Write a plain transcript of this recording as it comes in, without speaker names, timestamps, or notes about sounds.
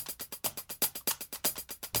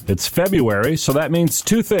It's February, so that means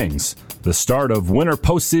two things. The start of winter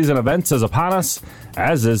postseason events is upon us,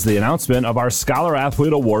 as is the announcement of our Scholar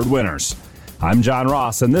Athlete Award winners. I'm John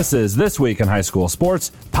Ross, and this is This Week in High School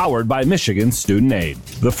Sports, powered by Michigan Student Aid.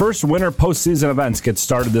 The first winter postseason events get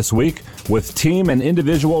started this week with team and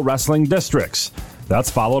individual wrestling districts. That's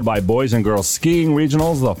followed by boys and girls skiing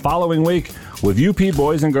regionals the following week, with UP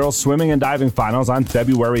boys and girls swimming and diving finals on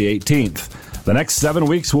February 18th. The next 7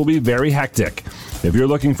 weeks will be very hectic. If you're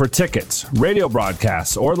looking for tickets, radio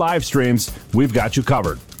broadcasts, or live streams, we've got you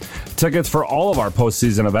covered. Tickets for all of our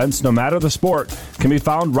postseason events, no matter the sport, can be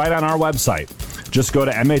found right on our website. Just go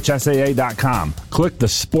to MHSAA.com, click the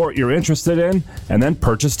sport you're interested in, and then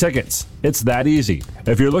purchase tickets. It's that easy.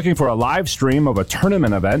 If you're looking for a live stream of a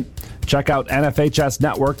tournament event, check out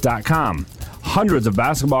NFHSnetwork.com. Hundreds of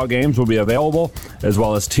basketball games will be available, as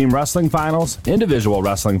well as team wrestling finals, individual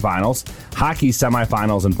wrestling finals, hockey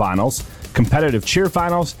semifinals and finals, competitive cheer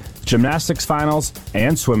finals, gymnastics finals,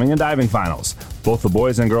 and swimming and diving finals. Both the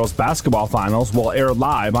boys and girls basketball finals will air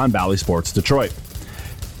live on Valley Sports Detroit.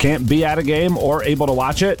 Can't be at a game or able to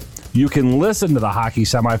watch it? You can listen to the hockey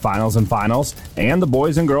semifinals and finals and the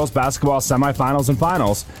boys and girls basketball semifinals and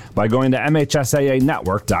finals by going to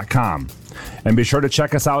MHSAAnetwork.com. And be sure to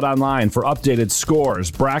check us out online for updated scores,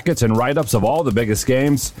 brackets, and write-ups of all the biggest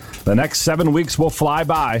games. The next 7 weeks will fly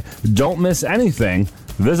by. Don't miss anything.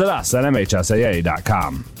 Visit us at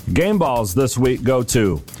MHSAA.com. Game balls this week go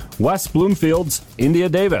to West Bloomfield's India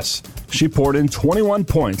Davis. She poured in 21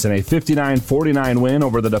 points in a 59-49 win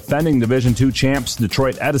over the defending Division II champs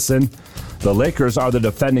Detroit Edison. The Lakers are the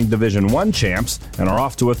defending Division I champs and are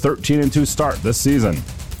off to a 13-2 start this season.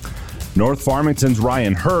 North Farmington's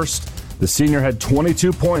Ryan Hurst. The senior had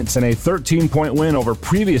 22 points in a 13-point win over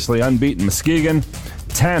previously unbeaten Muskegon.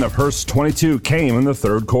 10 of Hurst's 22 came in the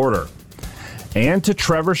third quarter. And to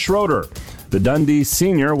Trevor Schroeder. The Dundee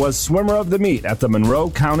senior was swimmer of the meet at the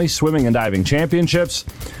Monroe County Swimming and Diving Championships.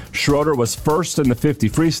 Schroeder was first in the 50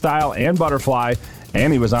 freestyle and butterfly,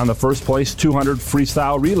 and he was on the first place 200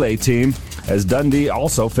 freestyle relay team, as Dundee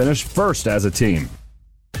also finished first as a team.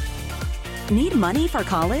 Need money for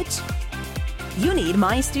college? You need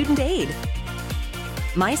My Student Aid.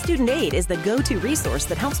 My Student Aid is the go-to resource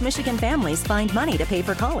that helps Michigan families find money to pay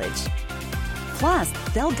for college. Plus,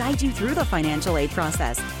 they'll guide you through the financial aid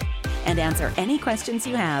process and answer any questions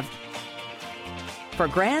you have. For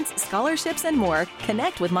grants, scholarships, and more,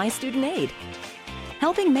 connect with My Student Aid,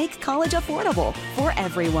 helping make college affordable for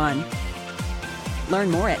everyone. Learn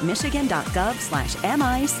more at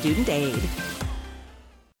michigan.gov/MIStudentAid.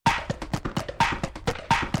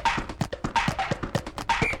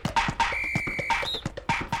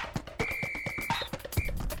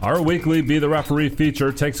 Our weekly Be the Referee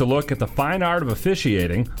feature takes a look at the fine art of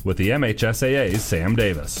officiating with the MHSAA's Sam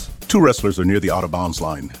Davis. Two wrestlers are near the out-of-bounds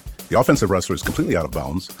line. The offensive wrestler is completely out of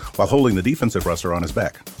bounds while holding the defensive wrestler on his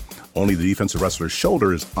back. Only the defensive wrestler's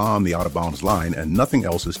shoulder is on the out-of-bounds line and nothing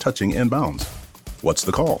else is touching in bounds. What's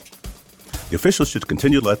the call? The officials should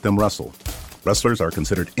continue to let them wrestle. Wrestlers are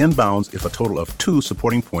considered in bounds if a total of 2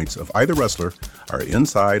 supporting points of either wrestler are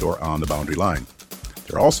inside or on the boundary line.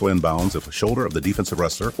 They're also in bounds if a shoulder of the defensive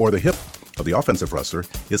wrestler or the hip of the offensive wrestler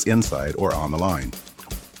is inside or on the line,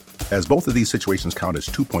 as both of these situations count as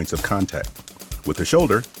 2 points of contact. With the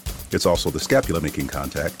shoulder, it's also the scapula making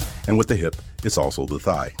contact, and with the hip, it's also the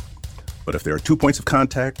thigh. But if there are 2 points of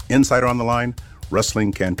contact, inside or on the line,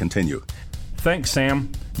 wrestling can continue. Thanks,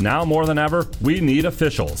 Sam. Now more than ever, we need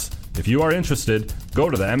officials. If you are interested, go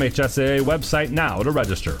to the MHSAA website now to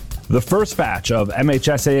register. The first batch of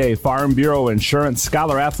MHSAA Farm Bureau Insurance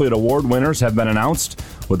Scholar Athlete Award winners have been announced,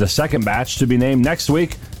 with the second batch to be named next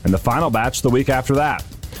week and the final batch the week after that.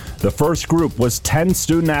 The first group was 10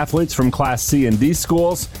 student athletes from Class C and D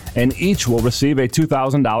schools, and each will receive a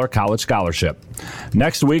 $2,000 college scholarship.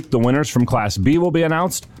 Next week, the winners from Class B will be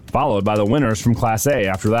announced, followed by the winners from Class A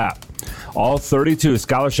after that. All 32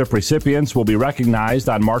 scholarship recipients will be recognized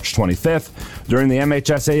on March 25th during the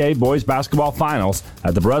MHSAA Boys Basketball Finals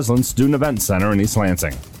at the Breslin Student Event Center in East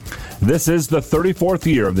Lansing. This is the 34th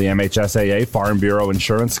year of the MHSAA Farm Bureau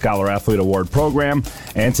Insurance Scholar Athlete Award program,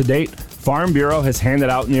 and to date, Farm Bureau has handed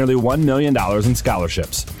out nearly $1 million in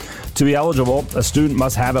scholarships. To be eligible, a student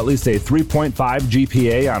must have at least a 3.5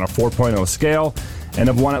 GPA on a 4.0 scale and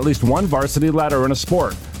have won at least one varsity letter in a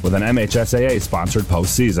sport with an MHSAA-sponsored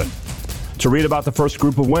postseason. To read about the first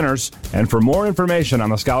group of winners and for more information on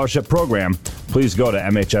the scholarship program, please go to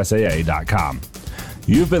MHSAA.com.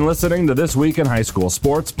 You've been listening to This Week in High School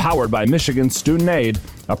Sports, powered by Michigan Student Aid,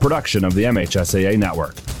 a production of the MHSAA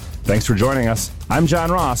Network. Thanks for joining us. I'm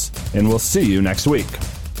John Ross, and we'll see you next week.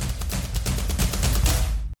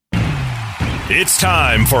 It's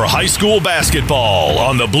time for high school basketball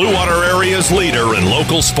on the Blue Water Area's leader in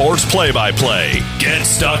local sports play-by-play.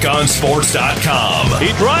 GetStuckOnSports.com.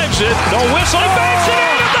 He drives it. The whistle bangs it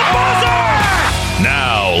in at the buzzer!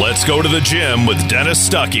 Now, let's go to the gym with Dennis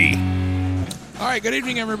Stuckey. All right, good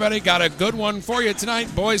evening, everybody. Got a good one for you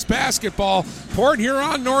tonight. Boys basketball. Port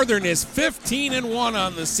Huron Northern is 15-1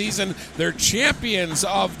 on the season. They're champions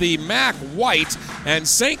of the MAC White. And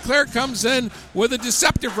St. Clair comes in with a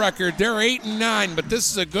deceptive record. They're 8-9, but this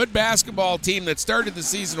is a good basketball team that started the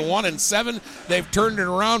season 1-7. They've turned it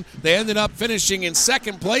around. They ended up finishing in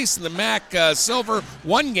second place in the MAC Silver,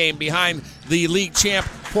 one game behind the league champ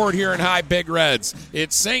Port Huron High Big Reds.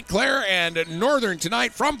 It's St. Clair and Northern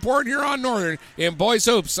tonight from Port Huron Northern in Boys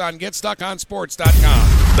Hoops on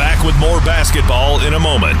GetStuckOnSports.com. Back with more basketball in a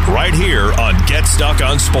moment, right here on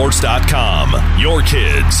GetStuckOnSports.com. Your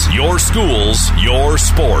kids, your schools, your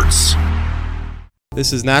sports.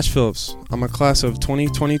 This is Nash Phillips. I'm a class of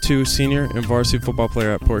 2022 senior and varsity football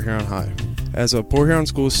player at Port Huron High. As a Port Huron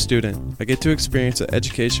School student, I get to experience an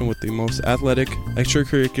education with the most athletic,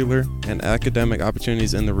 extracurricular, and academic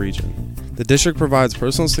opportunities in the region. The district provides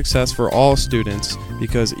personal success for all students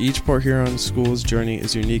because each Port Huron school's journey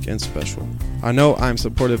is unique and special. I know I'm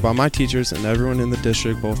supported by my teachers and everyone in the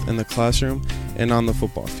district, both in the classroom and on the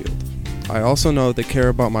football field. I also know they care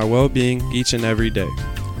about my well-being each and every day.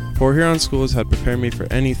 Port Huron Schools had prepared me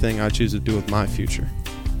for anything I choose to do with my future.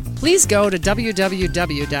 Please go to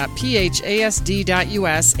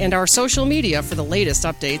www.phasd.us and our social media for the latest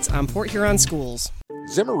updates on Port Huron Schools.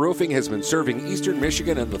 Zimmer Roofing has been serving Eastern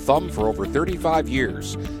Michigan and the Thumb for over 35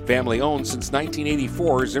 years. Family owned since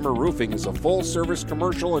 1984, Zimmer Roofing is a full-service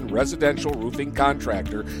commercial and residential roofing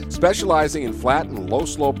contractor specializing in flat and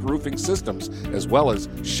low-slope roofing systems, as well as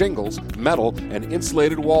shingles, metal, and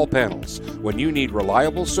insulated wall panels. When you need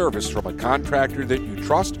reliable service from a contractor that you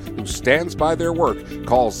trust who stands by their work,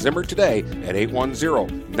 call Zimmer today at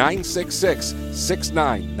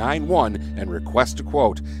 810-966-6991 and request a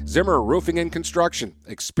quote. Zimmer Roofing and Construction.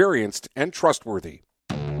 Experienced and trustworthy.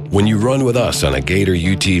 When you run with us on a Gator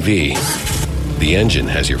UTV, the engine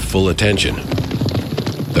has your full attention.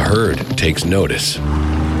 The herd takes notice.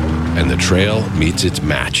 And the trail meets its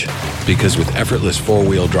match. Because with effortless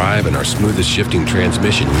four-wheel drive and our smoothest shifting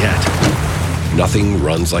transmission yet, nothing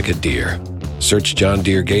runs like a deer. Search John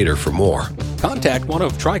Deere Gator for more. Contact one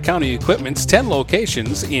of Tri-County Equipment's 10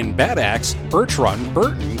 locations in Bad Axe, Birch Run,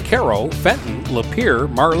 Burton, Caro, Fenton, Lapeer,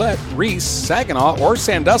 Marlette, Reese, Saginaw, or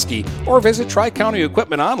Sandusky, or visit Tri-County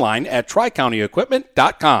Equipment online at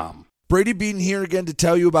tricountyequipment.com. Brady Beaton here again to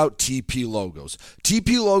tell you about TP Logos.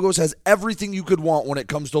 TP Logos has everything you could want when it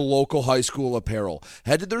comes to local high school apparel.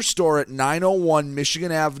 Head to their store at 901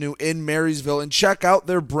 Michigan Avenue in Marysville and check out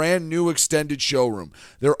their brand new extended showroom.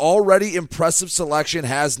 Their already impressive selection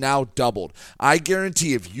has now doubled. I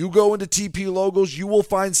guarantee if you go into TP Logos, you will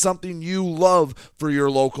find something you love for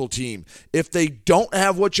your local team. If they don't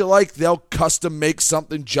have what you like, they'll custom make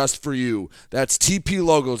something just for you. That's TP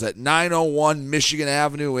Logos at 901 Michigan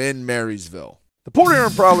Avenue in Marysville. The Port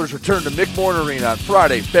Huron Prowlers return to McMorran Arena on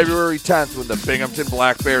Friday, February 10th when the Binghamton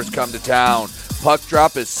Black Bears come to town. Puck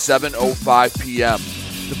drop is 7:05 p.m.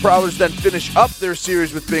 The Prowlers then finish up their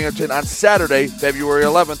series with Binghamton on Saturday, February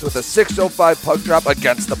 11th with a 6:05 puck drop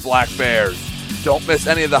against the Black Bears. Don't miss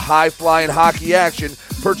any of the high-flying hockey action.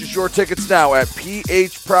 Purchase your tickets now at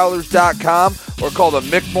phprowlers.com or call the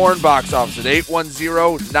McMorran box office at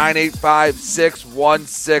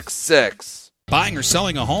 810-985-6166. Buying or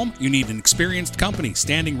selling a home? You need an experienced company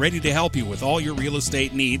standing ready to help you with all your real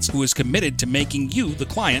estate needs, who is committed to making you the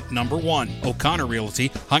client number one. O'Connor Realty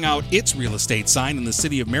hung out its real estate sign in the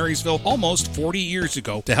city of Marysville almost 40 years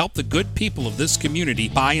ago to help the good people of this community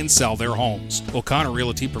buy and sell their homes. O'Connor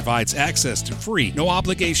Realty provides access to free,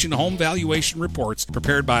 no-obligation home valuation reports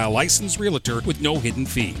prepared by a licensed realtor with no hidden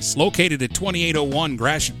fees. Located at 2801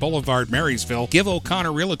 Gratiot Boulevard, Marysville, give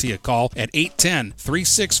O'Connor Realty a call at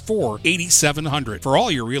 810-364-8700 for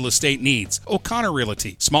all your real estate needs. O'Connor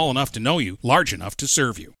Realty, small enough to know you, large enough to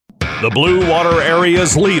serve you. The Blue Water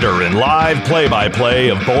Area's leader in live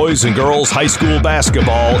play-by-play of boys and girls high school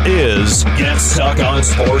basketball is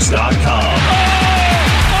GetStuckOnSports.com.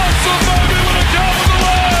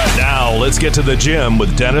 Now let's get to the gym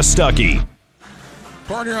with Dennis Stuckey.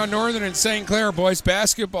 Port Huron Northern and St. Clair boys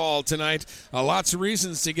basketball tonight. Lots of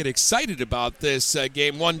reasons to get excited about this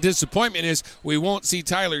game. One disappointment is we won't see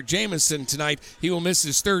Tyler Jamison tonight. He will miss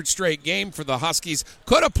his third straight game for the Huskies.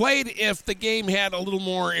 Could have played if the game had a little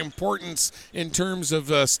more importance in terms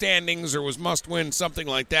of standings or was must-win, something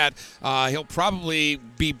like that. He'll probably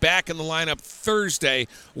be back in the lineup Thursday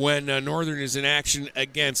when Northern is in action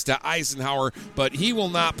against Eisenhower, but he will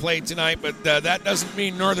not play tonight. But that doesn't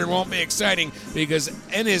mean Northern won't be exciting, because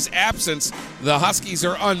in his absence, the Huskies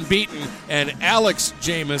are unbeaten, and Alex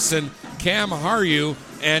Jamison, Cam Haryu,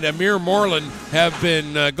 and Amir Moreland have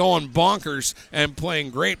been going bonkers and playing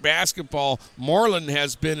great basketball. Moreland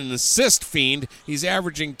has been an assist fiend. He's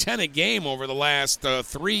averaging 10 a game over the last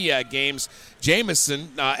 3 games. Jamison,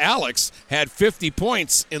 Alex, had 50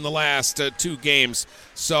 points in the last 2 games.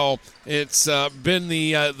 So it's been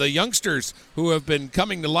the youngsters who have been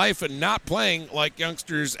coming to life and not playing like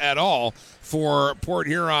youngsters at all for Port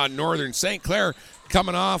Huron Northern. St. Clair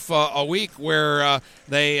coming off a week where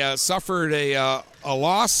they suffered a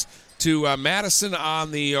loss to Madison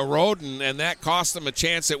on the road, and that cost them a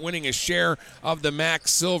chance at winning a share of the MAC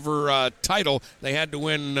Silver title. They had to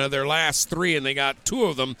win their last 3, and they got 2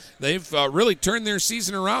 of them. They've really turned their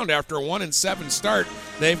season around after a 1-7 start.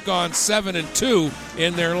 They've gone 7-2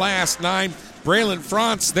 in their last 9. Braylon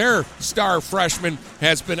Frantz, their star freshman,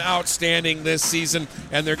 has been outstanding this season,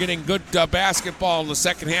 and they're getting good basketball in the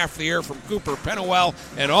second half of the year from Cooper Pennewell,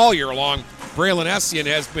 and all year long, Braylon Essian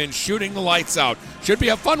has been shooting the lights out. Should be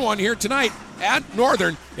a fun one here tonight at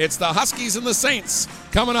Northern. It's the Huskies and the Saints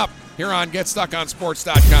coming up here on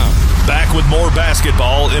GetStuckOnSports.com. Back with more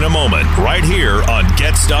basketball in a moment, right here on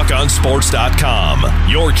GetStuckOnSports.com.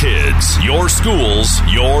 Your kids, your schools,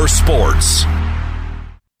 your sports.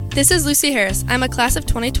 This is Lucy Harris. I'm a class of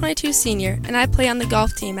 2022 senior, and I play on the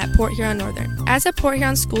golf team at Port Huron Northern. As a Port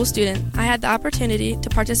Huron school student, I had the opportunity to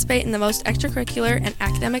participate in the most extracurricular and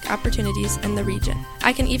academic opportunities in the region.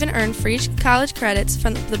 I can even earn free college credits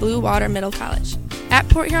from the Blue Water Middle College. At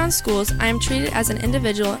Port Huron schools, I am treated as an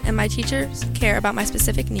individual, and my teachers care about my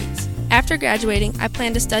specific needs. After graduating, I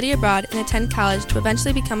plan to study abroad and attend college to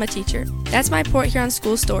eventually become a teacher. That's my Port Huron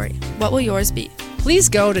school story. What will yours be? Please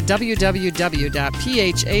go to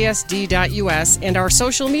www.phasd.us and our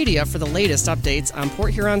social media for the latest updates on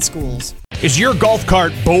Port Huron schools. Is your golf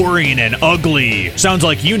cart boring and ugly? Sounds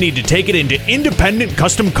like you need to take it into Independent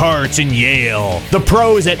Custom Carts in Yale. The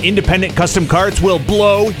pros at Independent Custom Carts will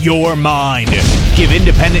blow your mind. Give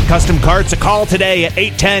Independent Custom Carts a call today at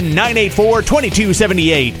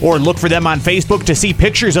 810-984-2278 or look for them on Facebook to see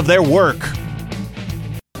pictures of their work.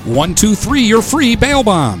 123 Your Free Bail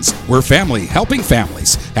Bonds. We're family helping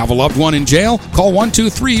families. Have a loved one in jail? Call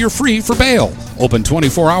 123 You're Free for bail. Open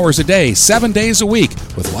 24 hours a day, 7 days a week,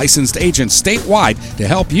 with licensed agents statewide to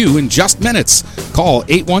help you in just minutes. Call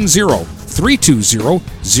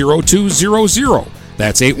 810-320-0200.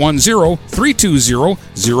 That's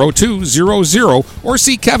 810-320-0200, or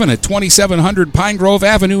see Kevin at 2700 Pine Grove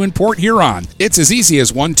Avenue in Port Huron. It's as easy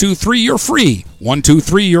as 123 You're Free.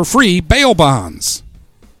 123 You're Free Bail Bonds.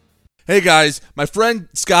 Hey guys, my friend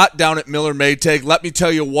Scott down at Miller Maytag, let me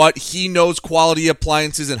tell you what, he knows quality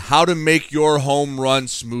appliances and how to make your home run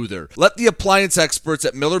smoother. Let the appliance experts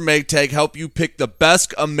at Miller Maytag help you pick the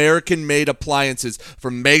best American-made appliances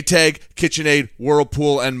from Maytag, KitchenAid,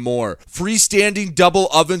 Whirlpool, and more. Freestanding double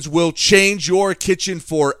ovens will change your kitchen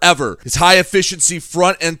forever. His high-efficiency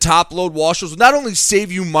front and top-load washers will not only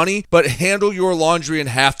save you money, but handle your laundry in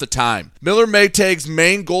half the time. Miller Maytag's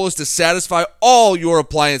main goal is to satisfy all your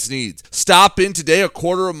appliance needs. Stop in today a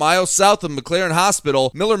quarter of a mile south of McLaren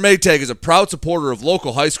Hospital. Miller Maytag is a proud supporter of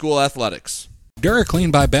local high school athletics.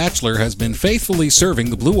 DuraClean by Bachelor has been faithfully serving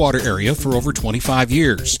the Blue Water area for over 25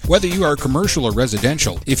 years. Whether you are commercial or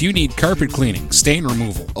residential, if you need carpet cleaning, stain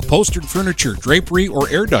removal, upholstered furniture, drapery, or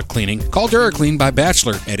air duct cleaning, call DuraClean by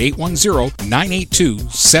Bachelor at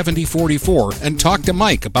 810-982-7044 and talk to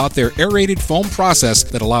Mike about their aerated foam process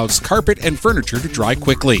that allows carpet and furniture to dry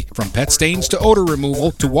quickly. From pet stains to odor removal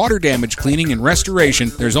to water damage cleaning and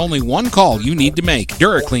restoration, there's only one call you need to make.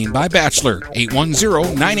 DuraClean by Bachelor,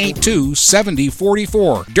 810-982-7044.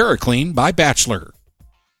 DuraClean by Bachelor.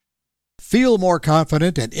 Feel more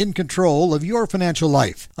confident and in control of your financial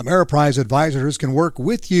life. Ameriprise advisors can work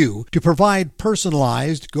with you to provide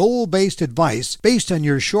personalized, goal-based advice based on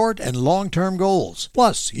your short and long-term goals.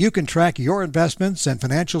 Plus, you can track your investments and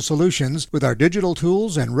financial solutions with our digital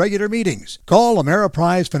tools and regular meetings. Call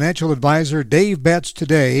Ameriprise Financial Advisor Dave Betts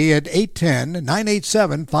today at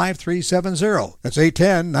 810-987-5370. That's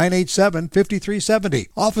 810-987-5370.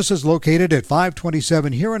 Office is located at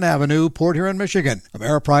 527 Huron Avenue, Port Huron, Michigan.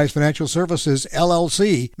 Ameriprise Financial Services Services,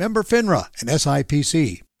 LLC, member FINRA and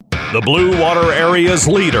SIPC. The Blue Water Area's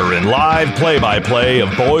leader in live play-by-play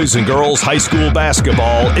of boys and girls high school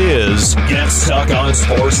basketball is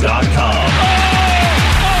GetStuckOnSports.com.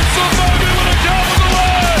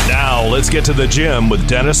 Now let's get to the gym with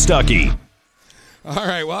Dennis Stuckey. All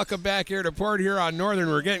right, welcome back here to Port Huron Northern.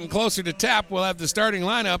 We're getting closer to tap. We'll have the starting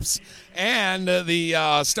lineups and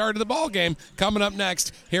the start of the ball game coming up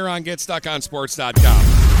next here on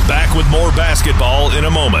GetStuckOnSports.com. Back with more basketball in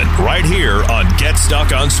a moment, right here on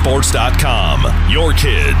GetStuckOnSports.com. Your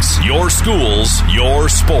kids, your schools, your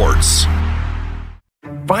sports.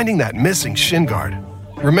 Finding that missing shin guard,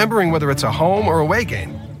 remembering whether it's a home or away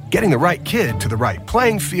game, getting the right kid to the right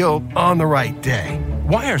playing field on the right day.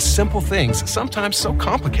 Why are simple things sometimes so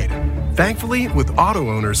complicated? Thankfully, with auto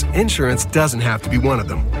owners, insurance doesn't have to be one of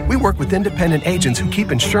them. We work with independent agents who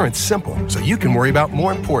keep insurance simple so you can worry about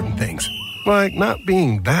more important things. Like not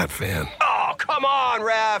being that fan. Oh, come on,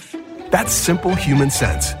 ref! That's simple human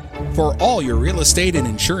sense. For all your real estate and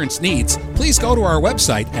insurance needs, please go to our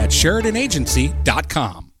website at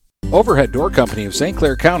SheridanAgency.com. Overhead Door Company of St.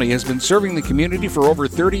 Clair County has been serving the community for over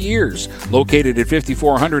 30 years. Located at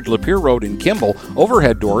 5400 Lapeer Road in Kimball,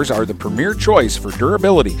 Overhead Doors are the premier choice for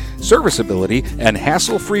durability, serviceability, and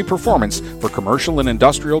hassle-free performance for commercial and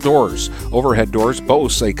industrial doors. Overhead Doors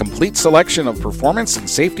boasts a complete selection of performance and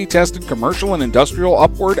safety-tested commercial and industrial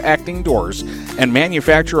upward-acting doors and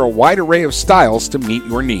manufacture a wide array of styles to meet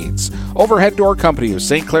your needs. Overhead Door Company of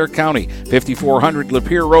St. Clair County, 5400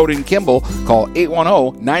 Lapeer Road in Kimball. Call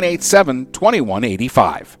 810-987-2185.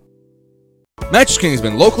 Mattress King has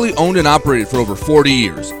been locally owned and operated for over 40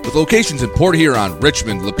 years. With locations in Port Huron,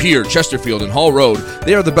 Richmond, Lapeer, Chesterfield, and Hall Road,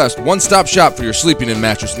 they are the best one-stop shop for your sleeping and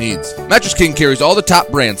mattress needs. Mattress King carries all the top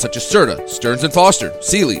brands such as Serta, Stearns & Foster,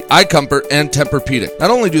 Sealy, iComfort, and Tempur-Pedic.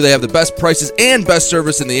 Not only do they have the best prices and best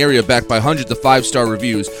service in the area backed by hundreds of 5-star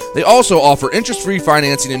reviews, they also offer interest-free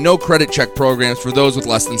financing and no credit check programs for those with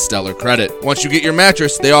less than stellar credit. Once you get your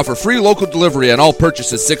mattress, they offer free local delivery on all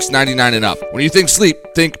purchases $6.99 and up. When you think sleep,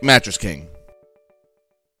 think Mattress King.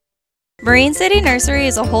 Marine City Nursery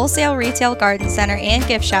is a wholesale retail garden center and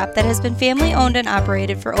gift shop that has been family owned and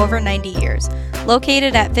operated for over 90 years.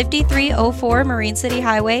 Located at 5304 Marine City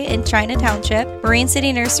Highway in China Township, Marine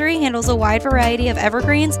City Nursery handles a wide variety of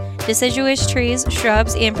evergreens, deciduous trees,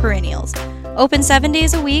 shrubs, and perennials. Open 7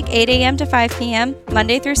 days a week, 8 a.m. to 5 p.m.,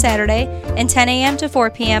 Monday through Saturday, and 10 a.m. to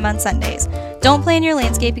 4 p.m. on Sundays. Don't plan your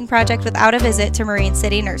landscaping project without a visit to Marine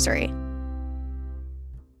City Nursery.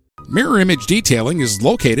 Mirror Image Detailing is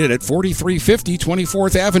located at 4350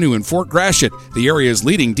 24th Avenue in Fort Gratiot, the area's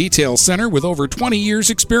leading detail center with over 20 years'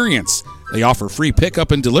 experience. They offer free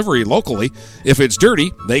pickup and delivery locally. If it's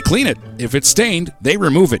dirty, they clean it. If it's stained, they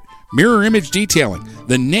remove it. Mirror Image Detailing.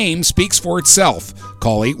 The name speaks for itself.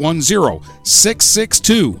 Call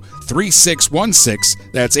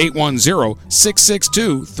 810-662-3616. That's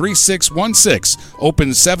 810-662-3616.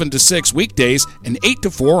 Open 7 to 6 weekdays and 8 to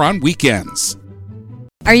 4 on weekends.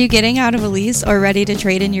 Are you getting out of a lease or ready to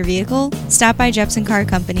trade in your vehicle? Stop by Jepson Car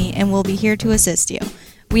Company and we'll be here to assist you.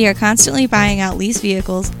 We are constantly buying out lease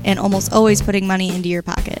vehicles and almost always putting money into your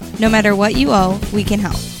pocket. No matter what you owe, we can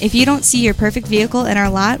help. If you don't see your perfect vehicle in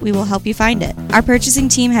our lot, we will help you find it. Our purchasing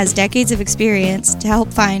team has decades of experience to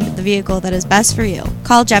help find the vehicle that is best for you.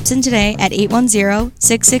 Call Jepson today at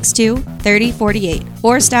 810-662-3048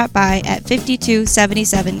 or stop by at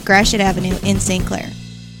 5277 Gratiot Avenue in St. Clair.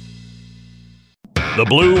 The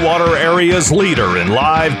Blue Water Area's leader in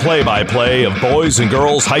live play-by-play of boys and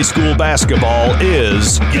girls high school basketball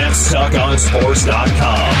is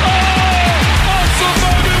GetStuckOnSports.com.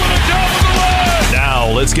 Now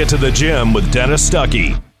let's get to the gym with Dennis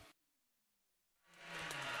Stuckey.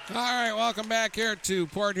 All right, welcome back here to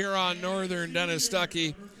Port Huron Northern. Dennis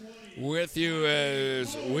Stuckey with you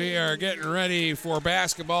as we are getting ready for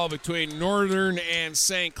basketball between Northern and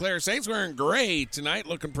St. Clair. Saints wearing gray tonight,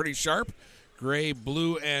 looking pretty sharp. Gray,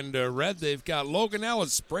 blue, and red. They've got Logan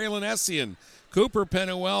Ellis, Braylon Essian, Cooper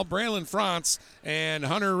Pennewell, Braylon France, and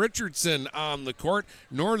Hunter Richardson on the court.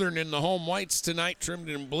 Northern in the home whites tonight, trimmed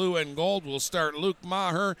in blue and gold. Will start Luke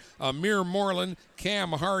Maher, Amir Moreland,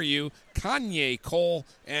 Cam Haryu, Kanye Cole,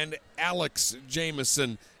 and Alex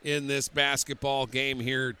Jamison in this basketball game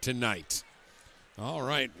here tonight. All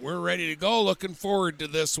right, we're ready to go. Looking forward to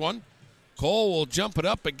this one. Cole will jump it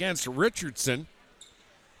up against Richardson.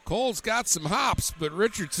 Cole's got some hops, but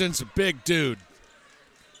Richardson's a big dude.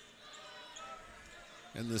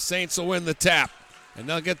 And the Saints will win the tap. And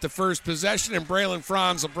they'll get the first possession, and Braylon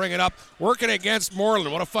Franz will bring it up, working against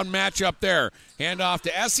Moreland. What a fun matchup there. Hand off to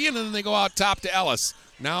Essian, and then they go out top to Ellis.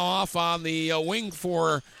 Now off on the wing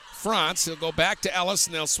for Franz. He'll go back to Ellis,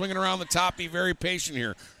 and they'll swing it around the top. Be very patient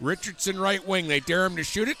here. Richardson right wing. They dare him to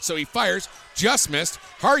shoot it, so he fires. Just missed.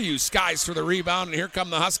 Haryu skies for the rebound, and here come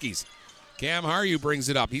the Huskies. Cam Haryu brings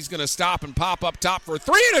it up. He's going to stop and pop up top for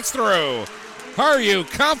three, and it's through. Haryu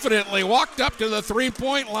confidently walked up to the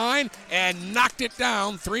three-point line and knocked it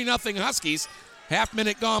down. 3-0 Huskies. Half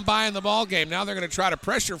minute gone by in the ball game. Now they're going to try to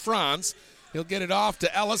pressure Franz. He'll get it off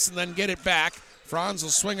to Ellis and then get it back. Franz will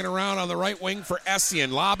swing it around on the right wing for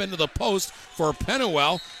Essien. Lob into the post for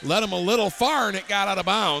Pennewell. Led him a little far, and it got out of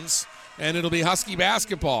bounds. And it'll be Husky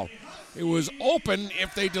basketball. It was open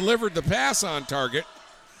if they delivered the pass on target,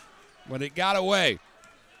 but it got away.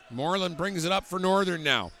 Moreland brings it up for Northern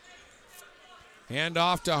now. Hand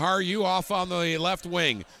off to Haryu off on the left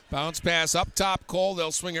wing. Bounce pass up top, Cole.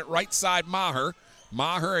 They'll swing it right side, Maher.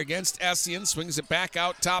 Maher against Essien. Swings it back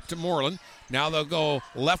out top to Moreland. Now they'll go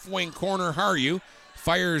left wing corner, Haryu.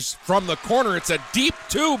 Fires from the corner. It's a deep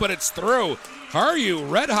two, but it's through.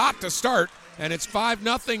 Haryu red hot to start, and it's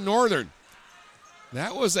 5-0 Northern.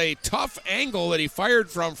 That was a tough angle that he fired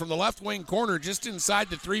from the left wing corner just inside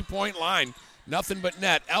the three-point line. Nothing but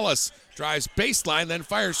net. Ellis drives baseline, then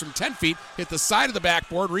fires from 10 feet, hit the side of the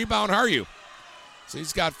backboard, rebound Haryu. So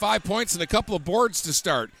he's got 5 points and a couple of boards to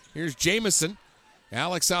start. Here's Jamison.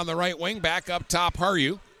 Alex on the right wing, back up top,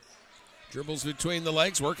 Haryu. Dribbles between the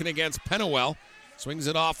legs, working against Pennewell. Swings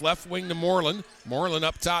it off left wing to Moreland. Moreland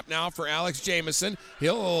up top now for Alex Jamison.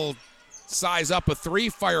 He'll size up a three,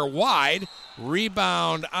 fire wide.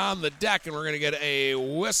 Rebound on the deck, and we're going to get a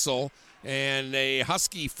whistle and a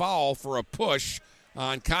Husky foul for a push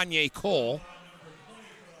on Kanye Cole.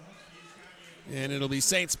 And it'll be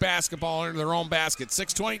Saints basketball under their own basket.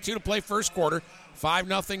 6:22 to play first quarter.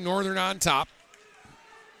 5-0 Northern on top.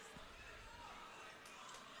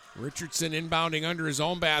 Richardson inbounding under his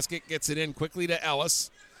own basket. Gets it in quickly to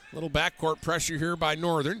Ellis. Little backcourt pressure here by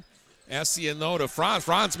Northern. Essien, though, to Franz.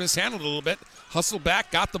 Franz mishandled a little bit. Hustled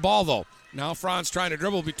back, got the ball, though. Now Franz trying to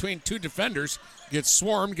dribble between two defenders. Gets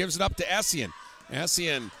swarmed, gives it up to Essien.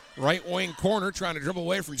 Essien, right wing corner, trying to dribble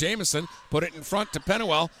away from Jamison. Put it in front to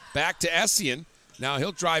Pennewell. Back to Essien. Now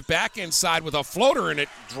he'll drive back inside with a floater, and it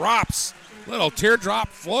drops. Little teardrop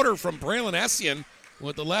floater from Braylon Essien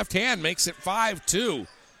with the left hand makes it 5-2.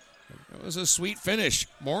 It was a sweet finish.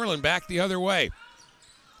 Moreland back the other way.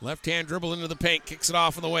 Left hand dribble into the paint, kicks it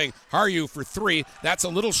off in the wing. Haryu for three. That's a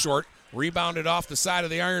little short. Rebounded off the side of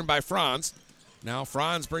the iron by Franz. Now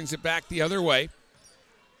Franz brings it back the other way.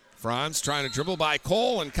 Franz trying to dribble by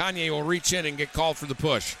Cole, and Kanye will reach in and get called for the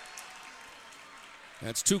push.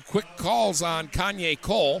 That's two quick calls on Kanye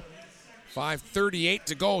Cole. 5:38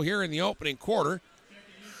 to go here in the opening quarter.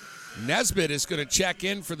 Nesbitt is going to check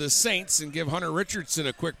in for the Saints and give Hunter Richardson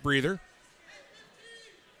a quick breather.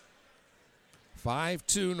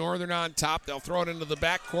 5-2 Northern on top. They'll throw it into the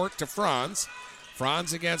backcourt to Franz.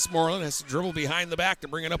 Franz against Moreland has to dribble behind the back to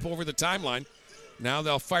bring it up over the timeline. Now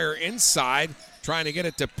they'll fire inside, trying to get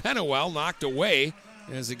it to Pennewell, knocked away.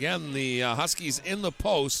 As again, the Huskies in the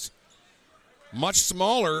post. Much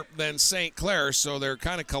smaller than St. Clair, so they're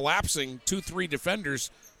kind of collapsing 2-3 defenders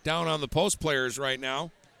down on the post players right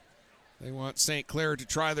now. They want St. Clair to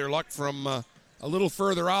try their luck from a little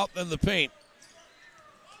further out than the paint.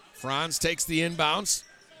 Franz takes the inbounds,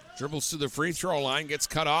 dribbles to the free throw line, gets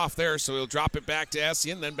cut off there, so he'll drop it back to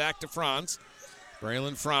Essien, then back to Franz.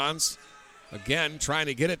 Braylon Franz, again, trying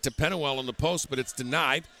to get it to Pennewell in the post, but it's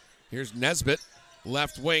denied. Here's Nesbitt,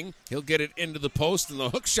 left wing. He'll get it into the post, and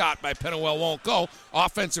the hook shot by Pennewell won't go.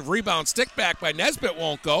 Offensive rebound, stick back by Nesbitt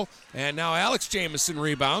won't go. And now Alex Jamison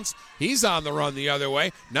rebounds. He's on the run the other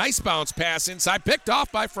way. Nice bounce pass inside, picked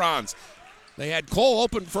off by Franz. They had Cole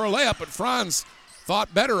open for a layup, but Franz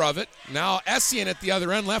thought better of it. Now Essien at the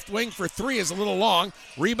other end, left wing for three is a little long.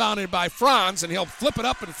 Rebounded by Franz, and he'll flip it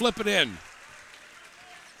up and flip it in.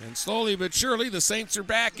 And slowly but surely, the Saints are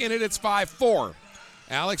back in it. It's 5-4.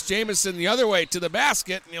 Alex Jamison the other way to the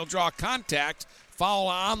basket, and he'll draw contact. Foul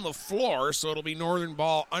on the floor, so it'll be Northern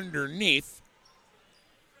ball underneath.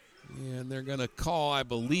 And they're going to call, I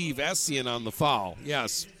believe, Essien on the foul.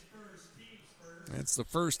 Yes. That's the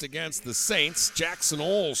first against the Saints. Jackson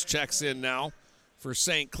Oles checks in now for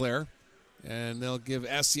St. Clair, and they'll give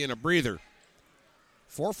Essien a breather.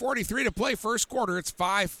 4:43 to play first quarter. It's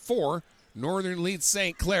 5-4. Northern leads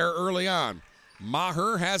St. Clair early on.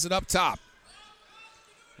 Maher has it up top.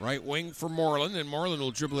 Right wing for Moreland, and Moreland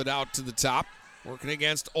will dribble it out to the top. Working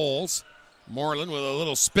against Oles. Moreland with a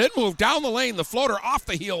little spin move down the lane. The floater off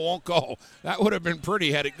the heel won't go. That would have been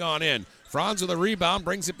pretty had it gone in. Franz with a rebound,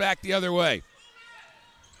 brings it back the other way.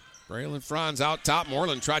 Braylon Franz out top.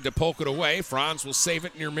 Moreland tried to poke it away. Franz will save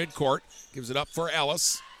it near midcourt. Gives it up for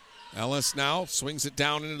Ellis. Ellis now swings it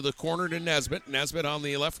down into the corner to Nesbitt. Nesbitt on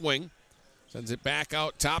the left wing. Sends it back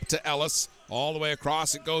out top to Ellis. All the way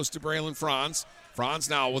across it goes to Braylon Franz. Franz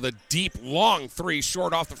now with a deep, long three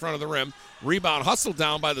short off the front of the rim. Rebound hustled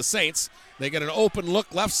down by the Saints. They get an open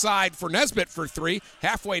look left side for Nesbitt for three.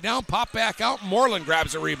 Halfway down, pop back out. Moreland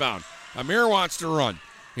grabs a rebound. Amir wants to run.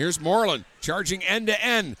 Here's Moreland charging end to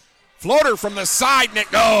end. Floater from the side and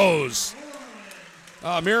it goes.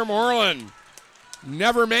 Amir Moreland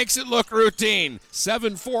never makes it look routine.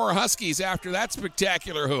 7-4 Huskies after that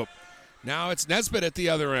spectacular hoop. Now it's Nesbitt at the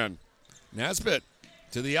other end. Nesbitt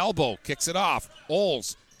to the elbow, kicks it off.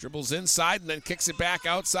 Oles dribbles inside and then kicks it back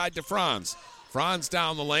outside to Franz. Franz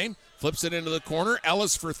down the lane, flips it into the corner.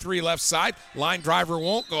 Ellis for three left side. Line driver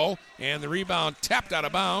won't go, and the rebound tapped out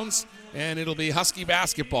of bounds, and it'll be Husky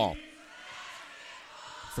basketball.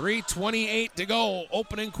 3:28 to go,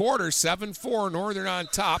 opening quarter, 7-4, Northern on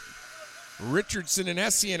top. Richardson and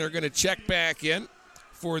Essien are going to check back in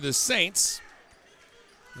for the Saints.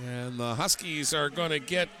 And the Huskies are going to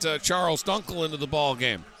get Charles Dunkel into the ball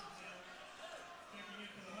game.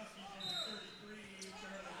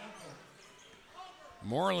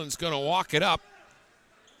 Moreland's going to walk it up.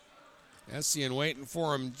 Essien waiting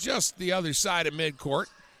for him just the other side of midcourt.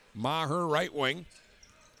 Maher right wing.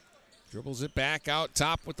 Dribbles it back out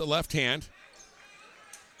top with the left hand.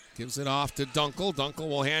 Gives it off to Dunkel. Dunkel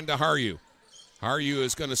will hand to Harju. Harju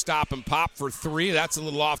is going to stop and pop for three. That's a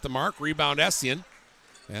little off the mark. Rebound Essien.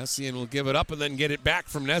 Essien will give it up and then get it back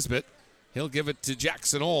from Nesbitt. He'll give it to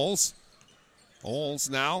Jackson Oles. Oles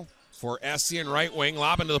now for Essien, right wing.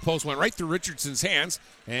 Lob into the post, went right through Richardson's hands,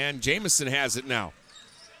 and Jamison has it now.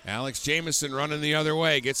 Alex Jamison running the other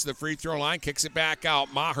way. Gets to the free throw line, kicks it back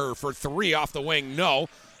out. Maher for three off the wing, no.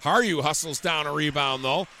 Harju hustles down a rebound,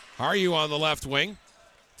 though. Harju on the left wing.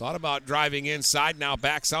 Thought about driving inside, now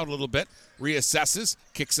backs out a little bit. Reassesses,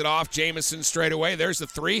 kicks it off. Jamison straight away. There's the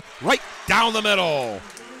three, right down the middle.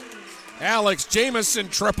 Alex Jamison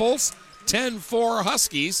triples. 10-4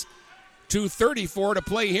 Huskies. 2:34 to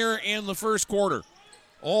play here in the first quarter.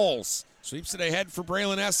 Oles sweeps it ahead for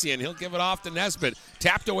Braylon Essien. He'll give it off to Nesbitt.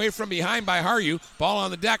 Tapped away from behind by Harju. Ball on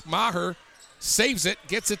the deck. Maher saves it,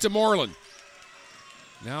 gets it to Moreland.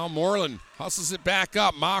 Now Moreland hustles it back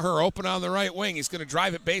up. Maher open on the right wing. He's going to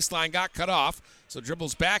drive it baseline, got cut off. So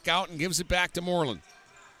dribbles back out and gives it back to Moreland.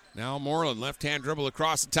 Now Moreland, left-hand dribble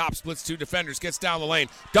across the top, splits two defenders, gets down the lane.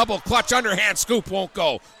 Double clutch, underhand scoop, won't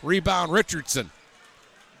go. Rebound Richardson.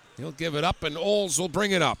 He'll give it up and Oles will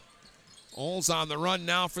bring it up. Oles on the run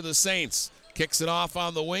now for the Saints. Kicks it off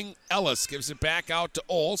on the wing. Ellis gives it back out to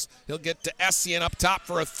Oles. He'll get to Essien up top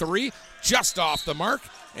for a three. Just off the mark.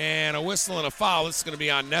 And a whistle and a foul. This is going to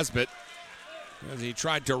be on Nesbitt, as he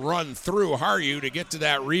tried to run through Harju to get to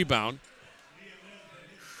that rebound.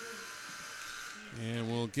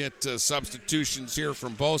 And we'll get substitutions here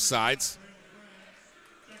from both sides.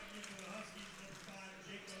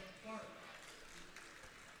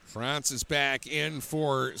 France is back in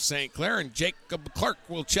for St. Clair, and Jacob Clark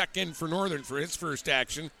will check in for Northern for his first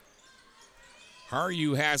action.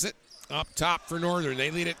 Harju has it up top for Northern.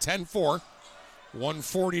 They lead at 10-4.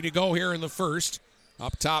 1:40 to go here in the first.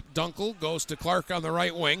 Up top, Dunkel goes to Clark on the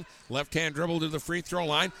right wing. Left-hand dribble to the free throw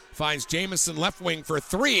line. Finds Jamison left wing for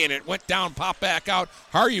three, and it went down, pop back out.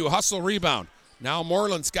 Harju hustle rebound. Now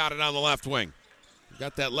Moreland's got it on the left wing.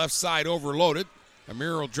 Got that left side overloaded.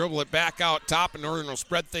 Amir will dribble it back out top, and Northern will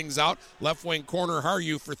spread things out. Left wing corner,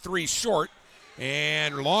 Harju for three short.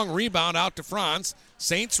 And long rebound out to Franz.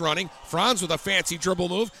 Saints running. Franz with a fancy dribble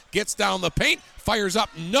move. Gets down the paint. Fires up.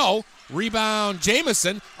 No. Rebound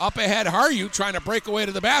Jamison. Up ahead Harju trying to break away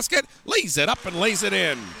to the basket. Lays it up and lays it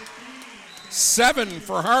in. 7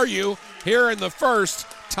 for Harju here in the first.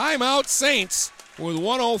 Timeout Saints with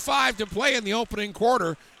 1:05 to play in the opening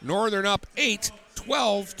quarter. Northern up 8,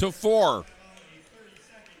 12-4.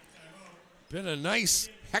 Been a nice,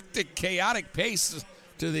 hectic, chaotic pace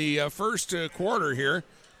to the first quarter here.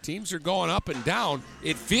 Teams are going up and down.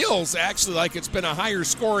 It feels actually like it's been a higher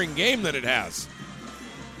scoring game than it has.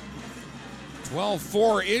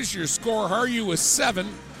 12-4 is your score. Harju with 7.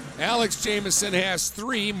 Alex Jamison has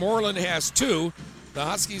 3. Moreland has 2. The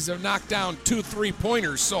Huskies have knocked down 2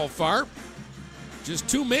 3-pointers so far. Just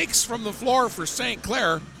 2 makes from the floor for St.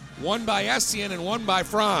 Clair. 1 by Essien and 1 by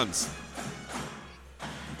Franz.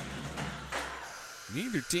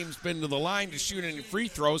 Neither team's been to the line to shoot any free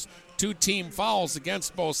throws. 2 team fouls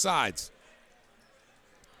against both sides.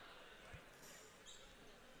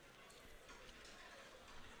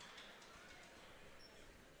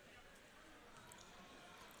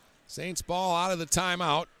 Saints ball out of the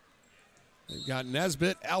timeout. They've got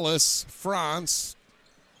Nesbitt, Ellis, Franz,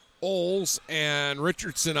 Oles and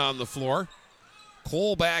Richardson on the floor.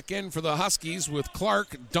 Cole back in for the Huskies with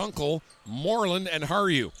Clark, Dunkel, Moreland, and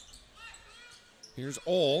Haryu. Here's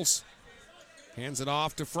Oles. Hands it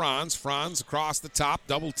off to Franz. Franz across the top,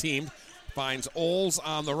 double-teamed. Finds Oles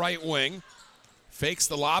on the right wing. Fakes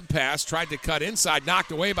the lob pass. Tried to cut inside.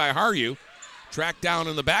 Knocked away by Haryu. Tracked down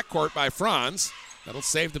in the backcourt by Franz. That'll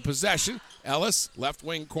save the possession. Ellis, left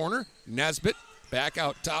wing corner. Nesbitt, back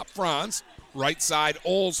out top. Franz. Right side,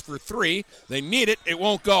 Oles for three. They need it. It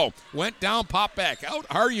won't go. Went down, pop back out.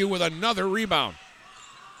 Haryu with another rebound.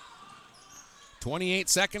 28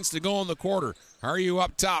 seconds to go in the quarter. Haryu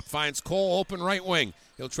up top. Finds Cole open right wing.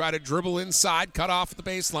 He'll try to dribble inside. Cut off the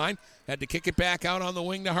baseline. Had to kick it back out on the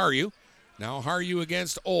wing to Haryu. Now Haryu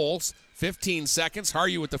against Oles. 15 seconds.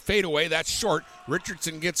 Haryu with the fadeaway. That's short.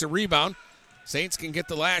 Richardson gets a rebound. Saints can get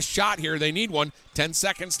the last shot here. They need one. 10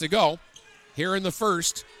 seconds to go. Here in the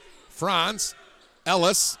first. Franz,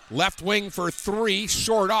 Ellis, left wing for three,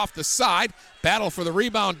 short off the side. Battle for the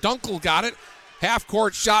rebound. Dunkel got it.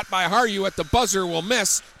 Half-court shot by Haryu at the buzzer will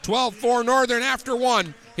miss. 12-4 Northern after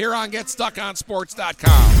one here on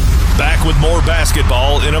GetStuckOnSports.com. Back with more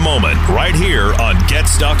basketball in a moment, right here on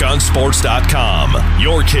GetStuckOnSports.com.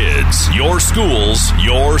 Your kids, your schools,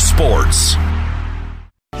 your sports.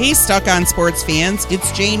 Hey, Stuck on Sports fans, it's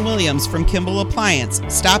Jane Williams from Kimball Appliance.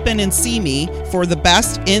 Stop in and see me for the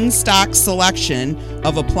best in-stock selection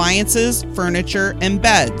of appliances, furniture, and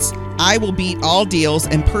beds. I will beat all deals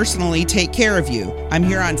and personally take care of you. I'm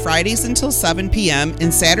here on Fridays until 7 p.m.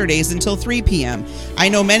 and Saturdays until 3 p.m. I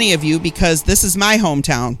know many of you because this is my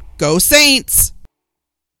hometown. Go Saints!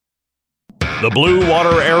 The Blue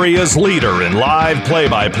Water Area's leader in live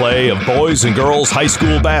play-by-play of boys and girls high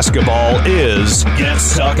school basketball is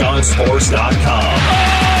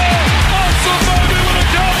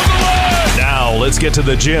GetStuckOnSports.com. Now let's get to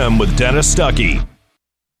the gym with Dennis Stuckey.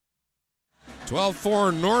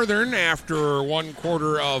 12-4 Northern after one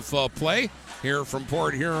quarter of play here from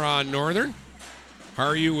Port Huron Northern.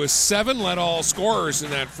 Haryu with 7, led all scorers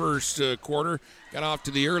in that first quarter. Got off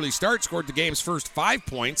to the early start, scored the game's first 5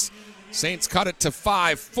 points. Saints cut it to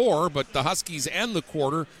 5-4, but the Huskies end the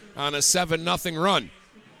quarter on a 7-0 run.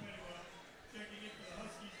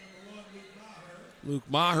 Luke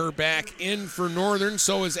Maher back in for Northern,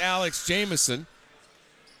 so is Alex Jamison.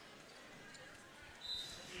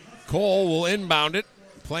 Cole will inbound it,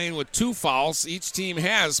 playing with 2 fouls. Each team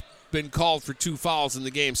has been called for 2 fouls in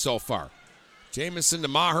the game so far. Jamison to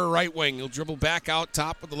Maher, right wing. He'll dribble back out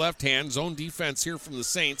top with the left hand. Zone defense here from the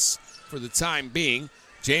Saints for the time being.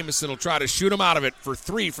 Jamison will try to shoot him out of it for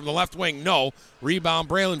 3 from the left wing. No. Rebound,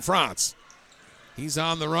 Braylon Franz. He's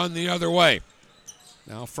on the run the other way.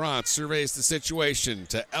 Now Franz surveys the situation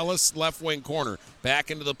to Ellis, left wing corner.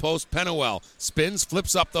 Back into the post, Pennewell. Spins,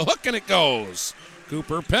 flips up the hook, and it goes.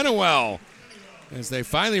 Cooper Pennewell. As they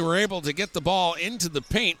finally were able to get the ball into the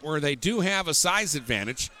paint where they do have a size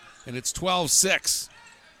advantage, and it's 12-6.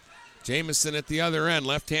 Jamison at the other end.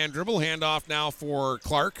 Left-hand dribble, handoff now for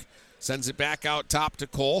Clark. Sends it back out top to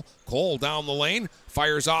Cole. Cole down the lane,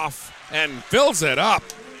 fires off and fills it up.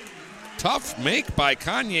 Tough make by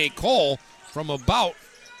Kanye Cole from about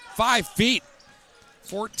 5 feet.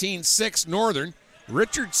 14-6 Northern.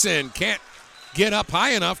 Richardson can't get up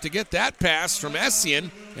high enough to get that pass from Essien,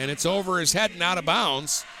 and it's over his head and out of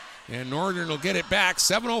bounds. And Northern will get it back.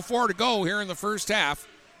 7:04 to go here in the first half.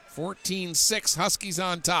 14-6 Huskies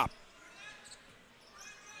on top.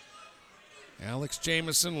 Alex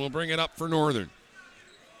Jamison will bring it up for Northern.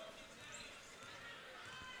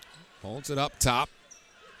 Holds it up top.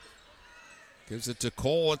 Gives it to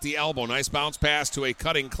Cole at the elbow. Nice bounce pass to a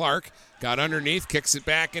cutting Clark. Got underneath, kicks it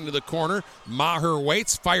back into the corner. Maher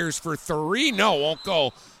waits, fires for 3. No, won't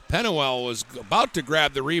go. Pennewell was about to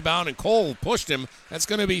grab the rebound, and Cole pushed him. That's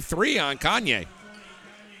going to be 3 on Kanye.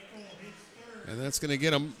 And that's going to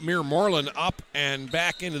get Amir Moreland up and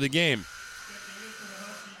back into the game.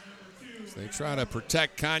 So they try to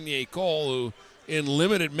protect Kanye Cole, who in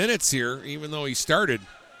limited minutes here, even though he started,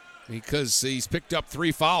 because he's picked up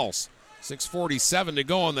 3 fouls. 6:47 to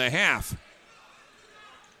go in the half.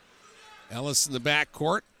 Ellis in the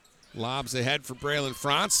backcourt. Lobs ahead for Braylon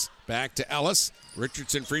Franz. Back to Ellis.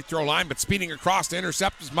 Richardson free throw line, but speeding across to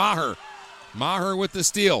intercept is Maher. Maher with the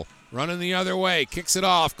steal. Running the other way. Kicks it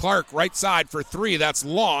off. Clark right side for 3. That's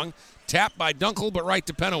long. Tapped by Dunkel, but right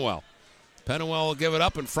to Pennewell. Pennewell will give it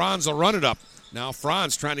up, and Franz will run it up. Now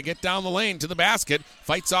Franz trying to get down the lane to the basket.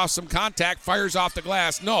 Fights off some contact. Fires off the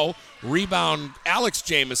glass. No. Rebound Alex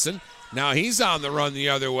Jamison. Now he's on the run the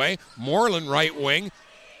other way. Moreland right wing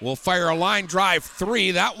will fire a line drive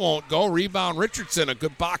 3. That won't go. Rebound Richardson. A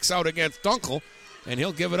good box out against Dunkel. And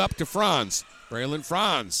he'll give it up to Franz. Braylon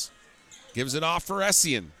Franz gives it off for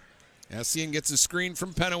Essien. Essien gets a screen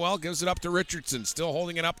from Pennewell, gives it up to Richardson, still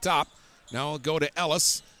holding it up top. Now we'll go to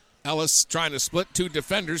Ellis. Ellis trying to split two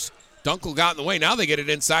defenders. Dunkel got in the way. Now they get it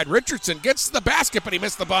inside. Richardson gets to the basket, but he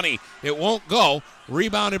missed the bunny. It won't go.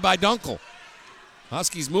 Rebounded by Dunkel.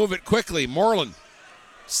 Huskies move it quickly. Moreland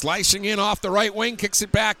slicing in off the right wing, kicks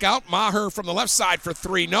it back out. Maher from the left side for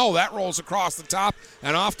three. No, that rolls across the top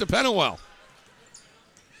and off to Pennewell.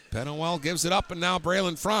 Pennewell gives it up, and now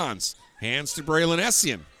Braylon Franz. Hands to Braylon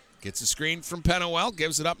Essien. Gets a screen from Pennewell,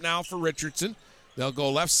 gives it up now for Richardson. They'll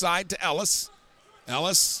go left side to Ellis.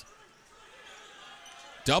 Ellis,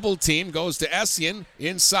 double team, goes to Essien.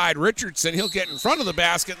 Inside Richardson. He'll get in front of the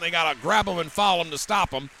basket, and they got to grab him and foul him to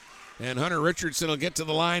stop him. And Hunter Richardson will get to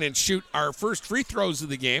the line and shoot our first free throws of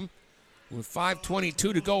the game with 5:22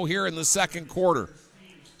 to go here in the second quarter.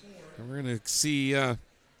 And we're going to see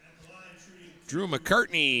Drew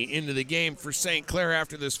McCartney into the game for St. Clair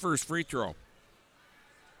after this first free throw.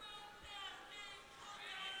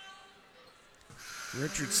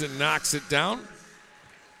 Richardson knocks it down.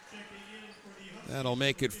 That'll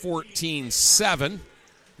make it 14-7.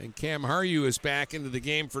 And Cam Haryu is back into the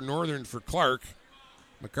game for Northern for Clark.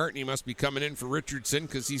 McCartney must be coming in for Richardson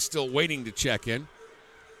because he's still waiting to check in.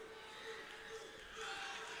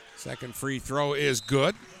 Second free throw is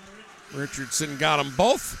good. Richardson got them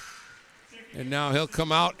both. And now he'll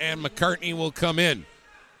come out and McCartney will come in.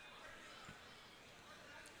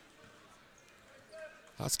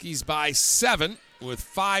 Huskies by 7 with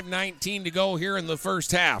 5:19 to go here in the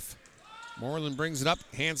first half. Moreland brings it up,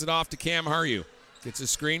 hands it off to Cam Haryu. Gets a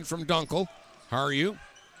screen from Dunkel. Haryu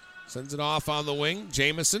sends it off on the wing.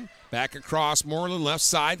 Jamison back across Moreland, left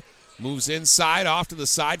side. Moves inside, off to the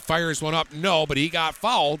side, fires one up. No, but he got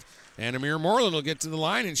fouled. And Amir Moreland will get to the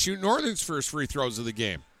line and shoot Northern's first free throws of the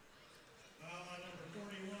game.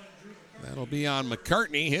 That'll be on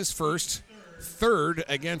McCartney, his first, third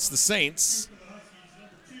against the Saints.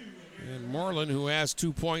 And Moreland, who has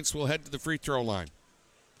 2 points, will head to the free throw line.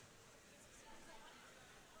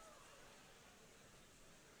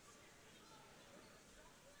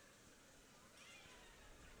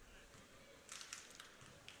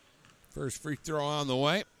 First free throw on the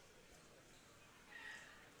way.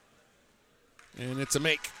 And it's a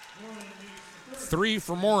make. 3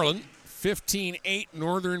 for Moreland. 15-8,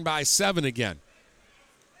 Northern by 7 again.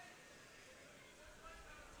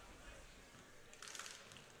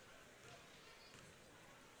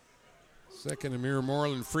 Second Amir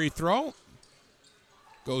Moreland free throw.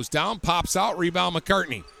 Goes down, pops out, rebound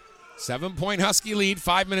McCartney. 7-point Husky lead,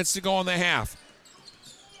 5 minutes to go in the half.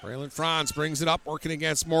 Braylon Franz brings it up, working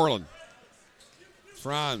against Moreland.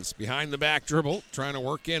 Franz behind the back dribble, trying to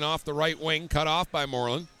work in off the right wing, cut off by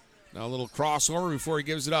Moreland. Now a little crossover before he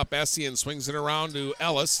gives it up. Essien swings it around to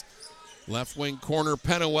Ellis. Left wing corner,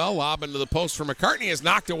 Pennewell, lob into the post for McCartney, is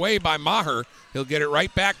knocked away by Maher. He'll get it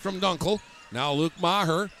right back from Dunkel. Now Luke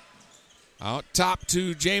Maher out top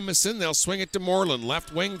to Jamison. They'll swing it to Moreland.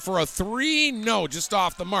 Left wing for a three. No, just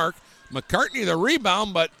off the mark. McCartney the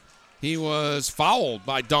rebound, but he was fouled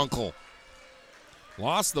by Dunkel.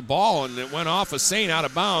 Lost the ball, and it went off of Saint out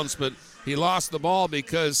of bounds, but he lost the ball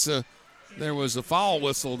because there was a foul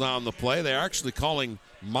whistle down the play. They're actually calling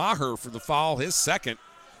Maher for the foul, his second.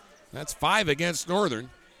 That's 5 against Northern.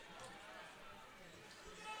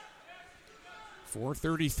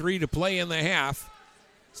 4:33 to play in the half.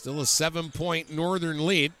 Still a 7-point Northern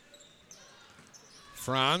lead.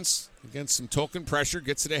 Franz, against some token pressure,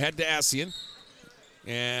 gets it ahead to Essien.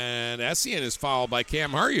 And Essien is fouled by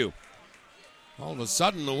Cam Haryu. All of a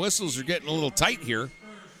sudden, the whistles are getting a little tight here.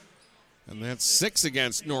 And that's 6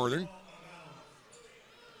 against Northern.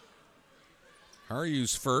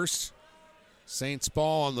 Haryu's first. Saints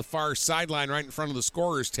ball on the far sideline right in front of the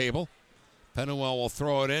scorer's table. Pennewell will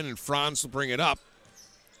throw it in, and Franz will bring it up.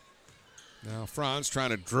 Now Franz trying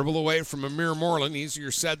to dribble away from Amir Moreland. Easier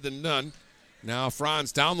said than done. Now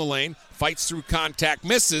Franz down the lane, fights through contact,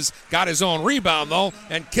 misses, got his own rebound though,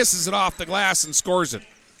 and kisses it off the glass and scores it.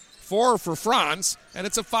 4 for Franz, and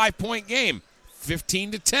it's a 5-point game.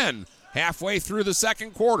 15-10, halfway through the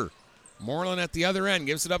second quarter. Moreland at the other end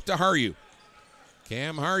gives it up to Haryu.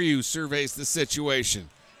 Cam Haryu surveys the situation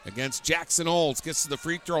against Jackson Olds. Gets to the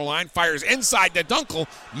free throw line, fires inside to Dunkel.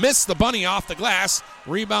 Missed the bunny off the glass.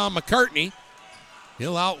 Rebound McCartney.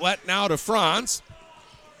 He'll outlet now to Franz.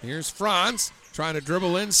 Here's Franz trying to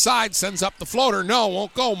dribble inside. Sends up the floater. No,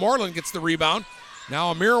 won't go. Moreland gets the rebound.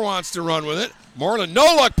 Now Amir wants to run with it. Moreland,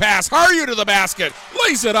 no-look pass. Haryu to the basket.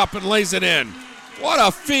 Lays it up and lays it in. What a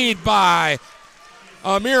feed by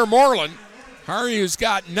Amir Moreland. Haryu's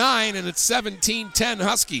got 9, and it's 17-10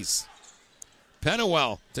 Huskies.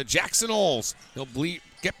 Pennewell to Jackson Olds. He'll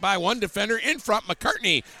get by one defender. In front,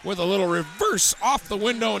 McCartney with a little reverse off the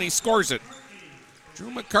window, and he scores it. Drew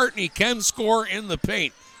McCartney can score in the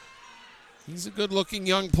paint. He's a good-looking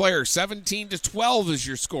young player. 17-12 is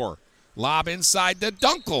your score. Lob inside to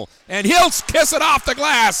Dunkel, and he'll kiss it off the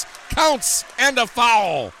glass. Counts and a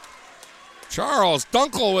foul. Charles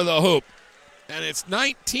Dunkel with a hoop. And it's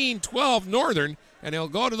 19-12 Northern, and he'll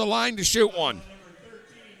go to the line to shoot one.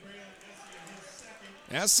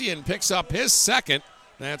 Essien picks up his second.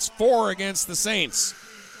 That's 4 against the Saints.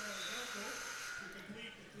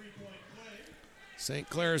 St.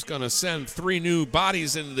 Clair's going to send 3 new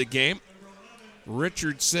bodies into the game.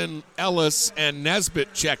 Richardson, Ellis, and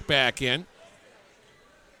Nesbitt check back in.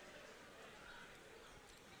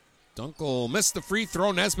 Dunkel missed the free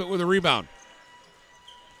throw. Nesbitt with a rebound.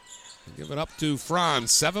 Give it up to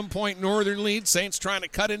Franz. 7-point Northern lead. Saints trying to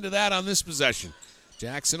cut into that on this possession.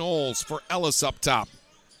 Jackson Oles for Ellis up top.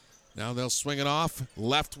 Now they'll swing it off.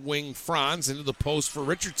 Left wing Franz into the post for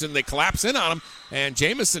Richardson. They collapse in on him, and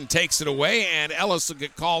Jamison takes it away, and Ellis will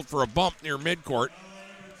get called for a bump near midcourt.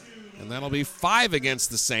 And that'll be 5 against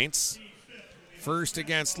the Saints. First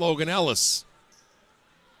against Logan Ellis.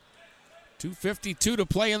 2:52 to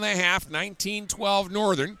play in the half. 19-12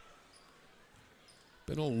 Northern.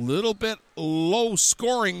 Been a little bit low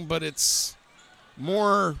scoring, but it's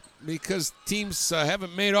more because teams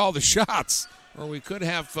haven't made all the shots, or we could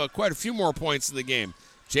have quite a few more points in the game.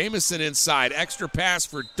 Jamison inside. Extra pass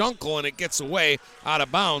for Dunkel, and it gets away out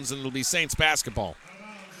of bounds, and it'll be Saints basketball.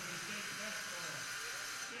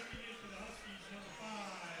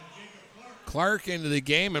 Clark into the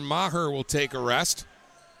game, and Maher will take a rest.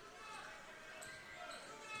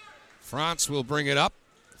 Franz will bring it up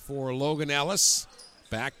for Logan Ellis.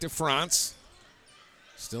 Back to Franz.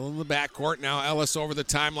 Still in the backcourt. Now Ellis over the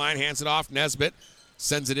timeline, hands it off. Nesbitt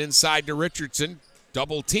sends it inside to Richardson.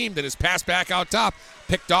 Double teamed, and his pass back out top.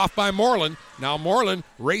 Picked off by Moreland. Now Moreland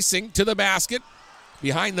racing to the basket.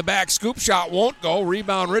 Behind the back scoop shot won't go.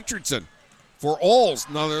 Rebound Richardson. For Oles,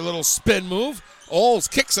 another little spin move. Oles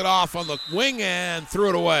kicks it off on the wing and threw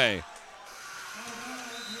it away.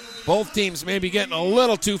 Both teams may be getting a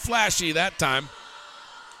little too flashy that time.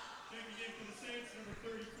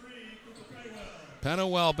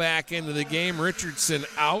 Pennywell back into the game. Richardson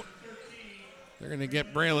out. They're going to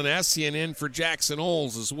get Braylon Essien in for Jackson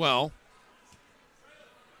Oles as well.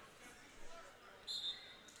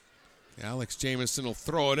 Alex Jamison will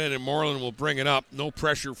throw it in, and Moreland will bring it up. No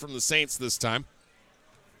pressure from the Saints this time.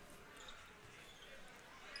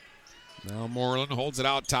 Now Moreland holds it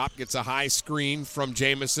out top, gets a high screen from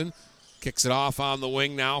Jamison. Kicks it off on the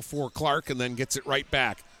wing now for Clark, and then gets it right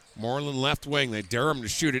back. Moreland left wing. They dare him to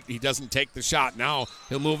shoot it. He doesn't take the shot. Now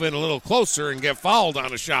he'll move in a little closer and get fouled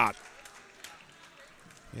on a shot.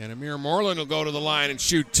 And Amir Moreland will go to the line and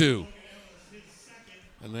shoot 2.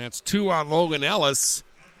 And that's 2 on Logan Ellis.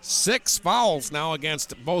 6 fouls now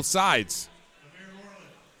against both sides.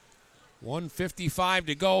 1:55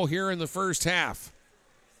 to go here in the first half.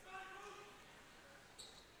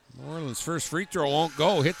 Moreland's first free throw won't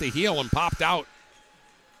go. Hit the heel and popped out.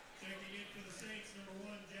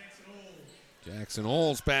 Jackson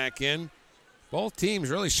Oles back in. Both teams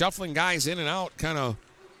really shuffling guys in and out. Kind of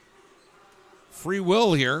free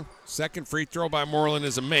will here. Second free throw by Moreland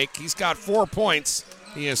is a make. He's got 4 points.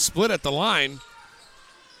 He has split at the line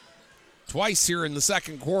twice here in the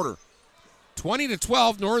second quarter.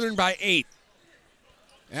 20-12, Northern by 8.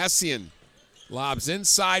 Essien lobs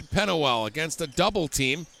inside Pennywell against a double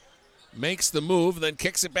team. Makes the move, then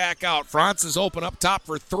kicks it back out. Franz is open up top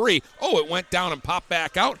for 3. Oh, it went down and popped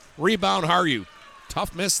back out. Rebound, Haryu.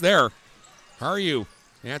 Tough miss there. Haryu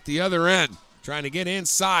at the other end, trying to get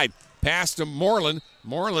inside. Pass to Moreland.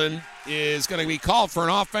 Moreland is going to be called for an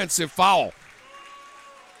offensive foul.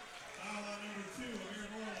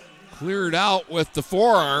 Cleared out with the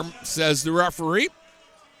forearm, says the referee.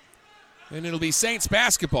 And it'll be Saints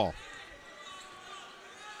basketball.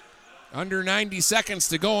 Under 90 seconds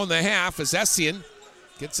to go in the half as Essien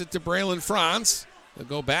gets it to Braylon Franz. They'll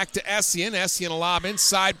go back to Essien. Essien will lob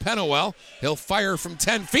inside Pennywell. He'll fire from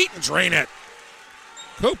 10 feet and drain it.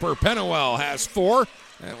 Cooper Pennywell has 4.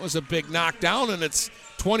 That was a big knockdown, and it's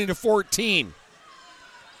 20-14.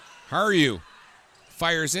 Haryu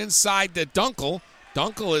fires inside to Dunkel.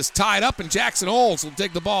 Dunkel is tied up, and Jackson Oles will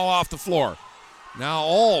dig the ball off the floor. Now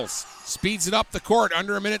Oles speeds it up the court.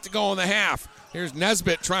 Under a minute to go in the half. Here's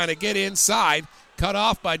Nesbitt trying to get inside. Cut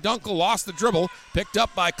off by Dunkel. Lost the dribble. Picked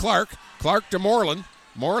up by Clark. Clark to Moreland.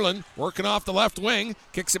 Moreland working off the left wing.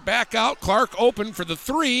 Kicks it back out. Clark open for the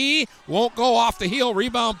 3. Won't go off the heel.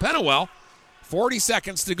 Rebound Pennywell. 40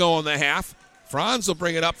 seconds to go in the half. Franz will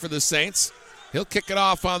bring it up for the Saints. He'll kick it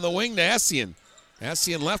off on the wing to Essien.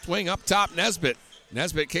 Hessian left wing up top, Nesbitt.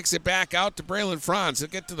 Nesbitt kicks it back out to Braylon Franz. He'll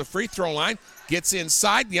get to the free throw line. Gets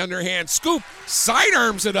inside, the underhand scoop.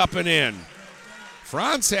 Sidearms it up and in.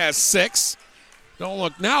 Franz has 6. Don't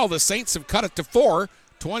look now, the Saints have cut it to 4.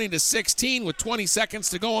 20-16 with 20 seconds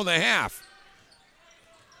to go in the half.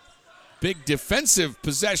 Big defensive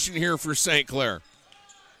possession here for St. Clair.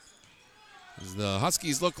 As the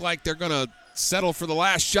Huskies look like they're going to settle for the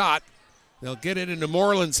last shot. They'll get it into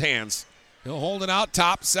Moreland's hands. He'll hold it out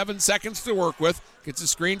top, 7 seconds to work with. Gets a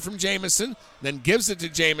screen from Jamison, then gives it to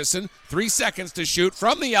Jamison. 3 seconds to shoot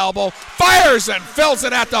from the elbow. Fires and fills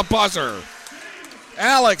it at the buzzer.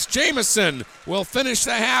 Alex Jamison will finish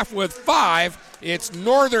the half with 5. It's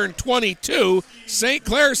Northern 22, St.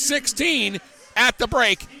 Clair 16 at the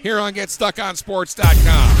break here on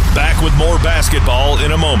GetStuckOnSports.com. Back with more basketball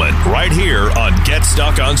in a moment, right here on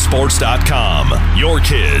GetStuckOnSports.com. Your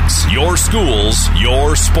kids, your schools,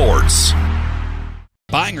 your sports.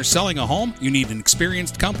 Buying or selling a home? You need an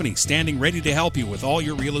experienced company standing ready to help you with all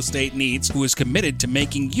your real estate needs, who is committed to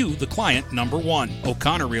making you the client number one.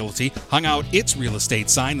 O'Connor Realty hung out its real estate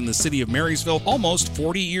sign in the city of Marysville almost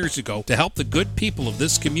 40 years ago to help the good people of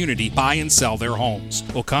this community buy and sell their homes.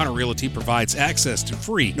 O'Connor Realty provides access to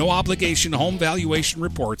free, no-obligation home valuation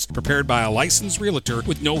reports prepared by a licensed realtor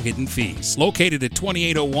with no hidden fees. Located at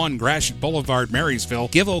 2801 Gratiot Boulevard, Marysville,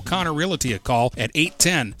 give O'Connor Realty a call at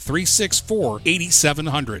 810-364-8700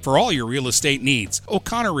 for all your real estate needs.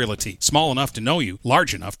 O'Connor Realty, small enough to know you,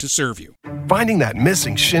 large enough to serve you. Finding that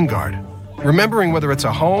missing shin guard. Remembering whether it's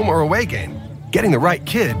a home or away game. Getting the right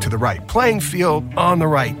kid to the right playing field on the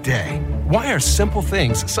right day. Why are simple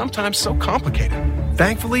things sometimes so complicated?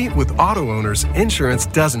 Thankfully, with auto owners, insurance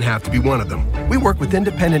doesn't have to be one of them. We work with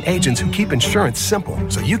independent agents who keep insurance simple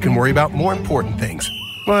so you can worry about more important things.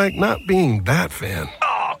 Like not being that fan.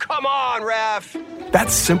 Oh, come on, ref!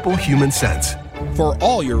 That's simple human sense. For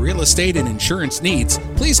all your real estate and insurance needs,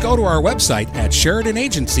 please go to our website at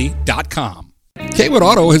SheridanAgency.com. Kaywood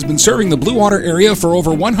Auto has been serving the Blue Water area for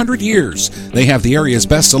over 100 years. They have the area's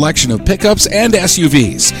best selection of pickups and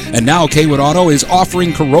SUVs. And now Kaywood Auto is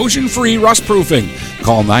offering corrosion-free rust proofing.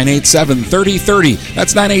 Call 987-3030.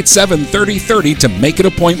 That's 987-3030 to make an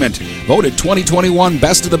appointment. Voted 2021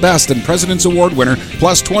 Best of the Best and President's Award winner,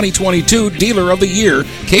 plus 2022 Dealer of the Year.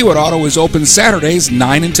 Kaywood Auto is open Saturdays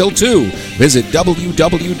 9 until 2. Visit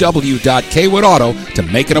www.kaywoodauto to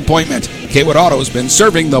make an appointment. Kaywood Auto has been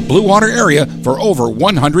serving the Blue Water area for over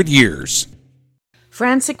 100 years.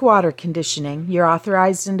 Frantic Water Conditioning, your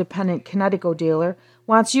authorized independent Connecticut dealer,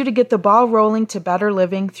 wants you to get the ball rolling to better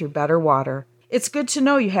living through better water. It's good to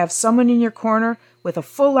know you have someone in your corner with a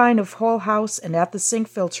full line of whole house and at-the-sink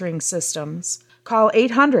filtering systems. Call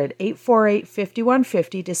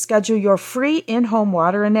 800-848-5150 to schedule your free in-home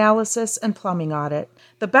water analysis and plumbing audit.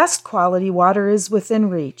 The best quality water is within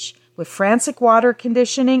reach with Frantic Water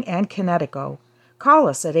Conditioning and Connecticut. Call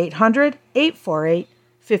us at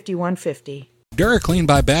 800-848-5150. DuraClean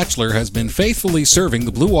by Bachelor has been faithfully serving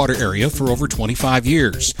the Blue Water area for over 25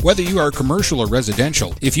 years. Whether you are commercial or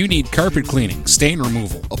residential, if you need carpet cleaning, stain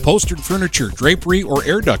removal, upholstered furniture, drapery, or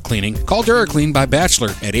air duct cleaning, call DuraClean by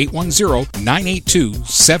Bachelor at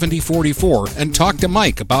 810-982-7044 and talk to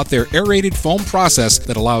Mike about their aerated foam process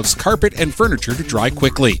that allows carpet and furniture to dry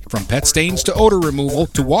quickly. From pet stains to odor removal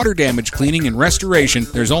to water damage cleaning and restoration,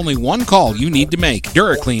 there's only one call you need to make.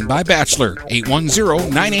 DuraClean by Bachelor,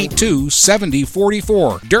 810-982-7044.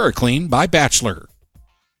 DuraClean by Bachelor.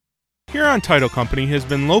 Huron Title Company has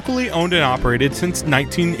been locally owned and operated since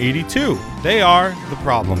 1982. They are the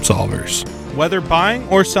problem solvers. Whether buying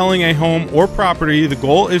or selling a home or property, the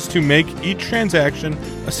goal is to make each transaction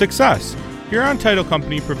a success. Huron Title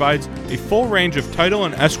Company provides a full range of title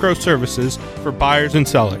and escrow services for buyers and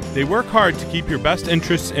sellers. They work hard to keep your best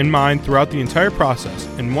interests in mind throughout the entire process,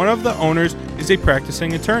 and one of the owners is a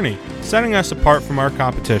practicing attorney, setting us apart from our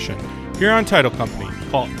competition. Huron Title Company.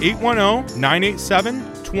 Call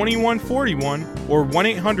 810-987-2141 or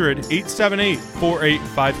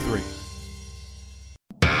 1-800-878-4853.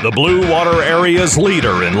 The Blue Water area's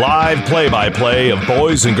leader in live play-by-play of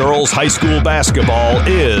boys and girls high school basketball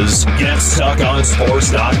is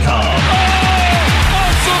GetStuckOnSports.com.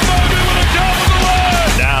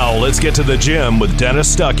 Now let's get to the gym with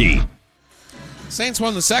Dennis Stuckey. Saints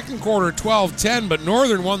won the second quarter 12-10, but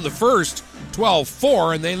Northern won the first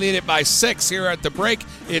 12-4, and they lead it by 6 here at the break.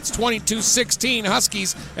 It's 22-16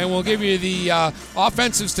 Huskies, and we'll give you the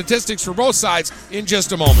offensive statistics for both sides in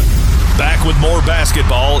just a moment. Back with more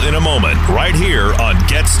basketball in a moment, right here on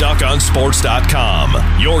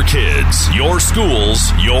GetStuckOnSports.com. Your kids, your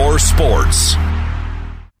schools, your sports.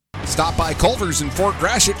 Stop by Culver's in Fort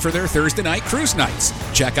Gratiot for their Thursday night cruise nights.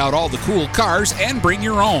 Check out all the cool cars and bring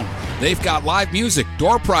your own. They've got live music,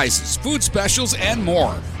 door prizes, food specials, and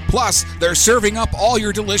more. Plus, they're serving up all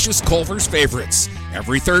your delicious Culver's favorites.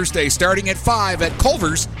 Every Thursday starting at 5 at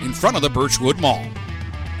Culver's in front of the Birchwood Mall.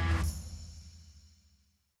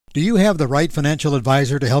 Do you have the right financial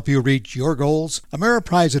advisor to help you reach your goals?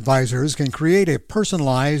 Ameriprise Advisors can create a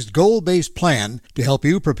personalized, goal-based plan to help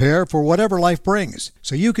you prepare for whatever life brings,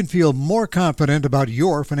 so you can feel more confident about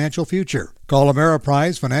your financial future. Call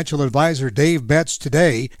Ameriprise Financial Advisor Dave Betts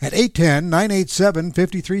today at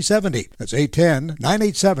 810-987-5370. That's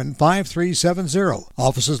 810-987-5370.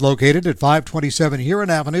 Office is located at 527 Huron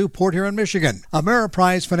Avenue, Port Huron, Michigan.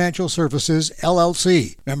 Ameriprise Financial Services,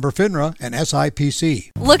 LLC. Member FINRA and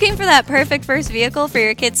SIPC. Looking for that perfect first vehicle for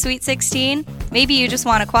your kid's Sweet 16? Maybe you just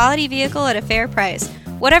want a quality vehicle at a fair price.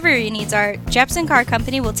 Whatever your needs are, Jepson Car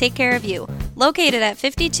Company will take care of you. Located at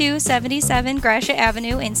 5277 Gratiot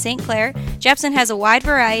Avenue in St. Clair, Jepson has a wide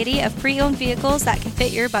variety of pre-owned vehicles that can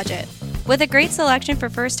fit your budget. With a great selection for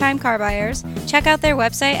first-time car buyers, check out their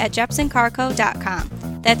website at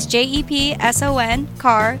jepsoncarco.com. That's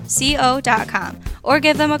JEPSONCARCO.com. Or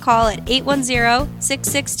give them a call at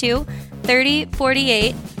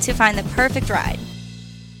 810-662-3048 to find the perfect ride.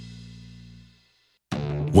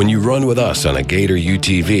 When you run with us on a Gator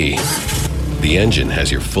UTV, the engine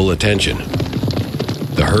has your full attention.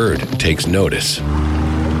 The herd takes notice.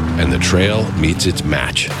 And the trail meets its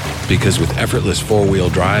match. Because with effortless four-wheel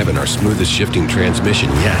drive and our smoothest shifting transmission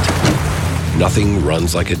yet, nothing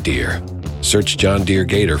runs like a deer. Search John Deere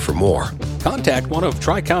Gator for more. Contact one of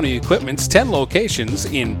Tri-County Equipment's 10 locations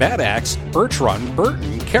in Bad Axe, Birch Run,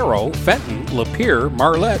 Burton, Caro, Fenton, Lapeer,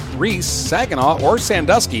 Marlette, Reese, Saginaw, or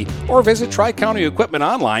Sandusky, or visit Tri-County Equipment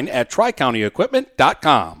online at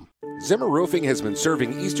tricountyequipment.com. Zimmer Roofing has been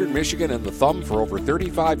serving Eastern Michigan and the Thumb for over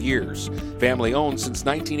 35 years. Family owned since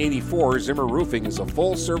 1984, Zimmer Roofing is a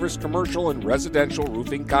full-service commercial and residential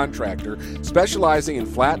roofing contractor specializing in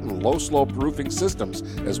flat and low-slope roofing systems,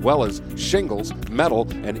 as well as shingles, metal,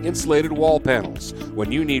 and insulated wall panels.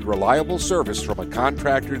 When you need reliable service from a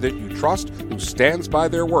contractor that you trust who stands by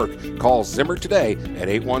their work, call Zimmer today at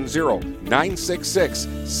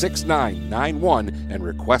 810-966-6991 and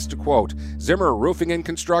request a quote. Zimmer Roofing and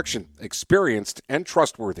Construction. Experienced and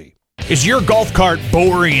trustworthy. Is your golf cart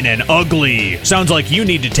boring and ugly? Sounds like you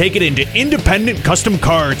need to take it into Independent Custom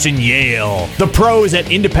Carts in Yale. The pros at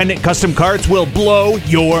Independent Custom Carts will blow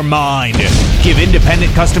your mind. Give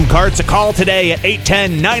Independent Custom Carts a call today at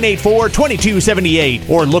 810-984-2278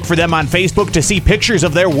 or look for them on Facebook to see pictures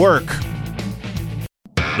of their work.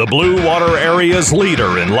 The Blue Water Area's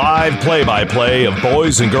leader in live play-by-play of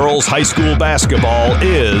boys and girls high school basketball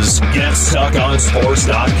is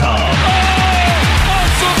GetStuckOnSports.com.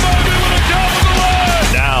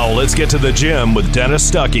 Now let's get to the gym with Dennis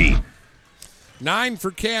Stuckey. 9 for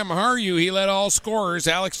Cam Haryu. He led all scorers.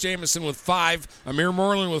 Alex Jamison with 5. Amir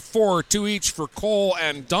Moreland with 4. 2 each for Cole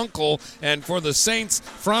and Dunkel. And for the Saints,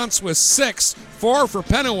 France with 6. 4 for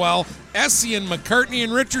Pennywell. Essien, McCartney,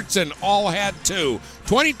 and Richardson all had 2.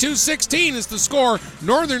 22-16 is the score.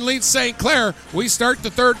 Northern leads St. Clair. We start the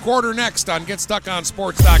third quarter next on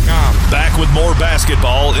GetStuckOnSports.com. Back with more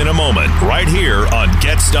basketball in a moment, right here on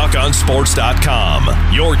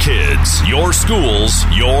GetStuckOnSports.com. Your kids, your schools,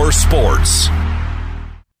 your sports.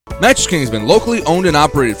 Mattress King has been locally owned and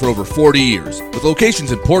operated for over 40 years. With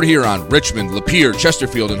locations in Port Huron, Richmond, Lapeer,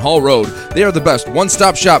 Chesterfield, and Hall Road, they are the best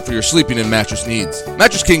one-stop shop for your sleeping and mattress needs.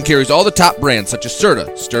 Mattress King carries all the top brands such as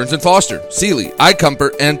Serta, Stearns & Foster, Sealy,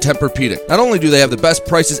 iComfort, and Tempur-Pedic. Not only do they have the best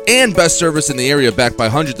prices and best service in the area backed by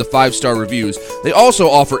hundreds of 5-star reviews, they also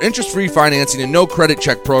offer interest-free financing and no credit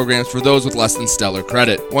check programs for those with less than stellar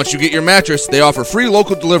credit. Once you get your mattress, they offer free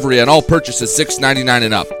local delivery on all purchases $6.99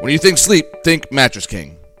 and up. When you think sleep, think Mattress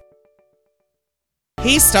King.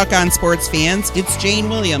 Hey, Stuck on Sports fans, it's Jane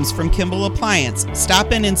Williams from Kimball Appliance.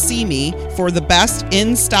 Stop in and see me for the best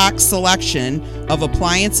in-stock selection of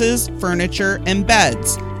appliances, furniture, and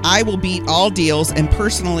beds. I will beat all deals and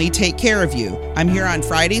personally take care of you. I'm here on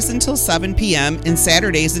Fridays until 7 p.m. and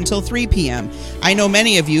Saturdays until 3 p.m. I know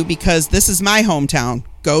many of you because this is my hometown.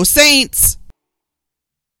 Go Saints!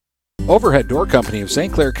 Overhead Door Company of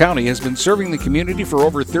St. Clair County has been serving the community for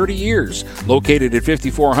over 30 years. Located at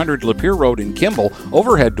 5400 Lapeer Road in Kimball,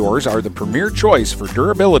 Overhead Doors are the premier choice for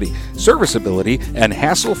durability, serviceability, and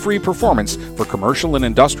hassle-free performance for commercial and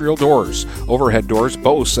industrial doors. Overhead Doors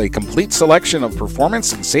boasts a complete selection of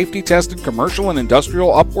performance and safety-tested commercial and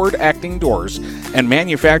industrial upward-acting doors and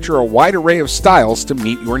manufacture a wide array of styles to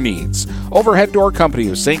meet your needs. Overhead Door Company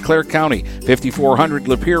of St. Clair County, 5400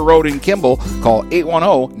 Lapeer Road in Kimball. Call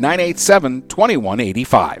 810-987-2185.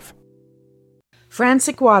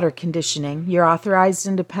 Frantic Water Conditioning, your authorized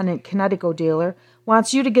independent Connecticut dealer,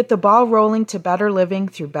 wants you to get the ball rolling to better living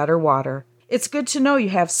through better water. It's good to know you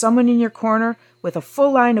have someone in your corner with a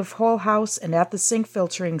full line of whole house and at-the-sink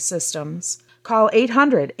filtering systems. Call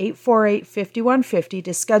 800-848-5150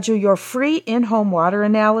 to schedule your free in-home water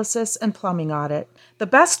analysis and plumbing audit. The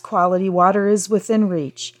best quality water is within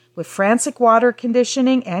reach with Frantic Water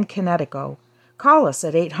Conditioning and Connecticut. Call us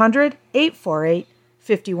at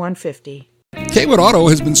 800-848-5150. Kaywood Auto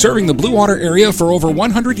has been serving the Blue Water area for over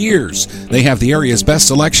 100 years. They have the area's best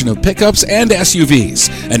selection of pickups and SUVs.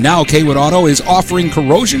 And now Kaywood Auto is offering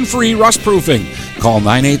corrosion-free rust proofing. Call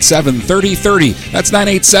 987-3030. That's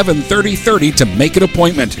 987-3030 to make an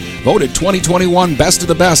appointment. Voted 2021 Best of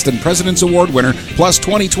the Best and President's Award winner, plus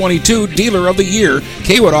 2022 Dealer of the Year,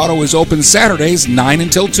 Kaywood Auto is open Saturdays 9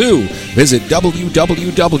 until 2. Visit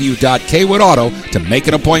www.kaywoodauto to make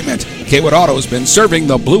an appointment. Kaywood Auto has been serving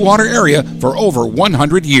the Blue Water area for over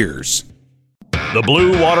 100 years. The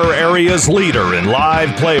Blue Water area's leader in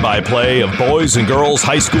live play-by-play of boys and girls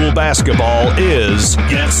high school basketball is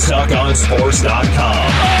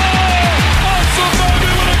GetStuckOnSports.com.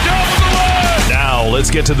 Now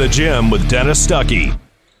let's get to the gym with Dennis Stuckey.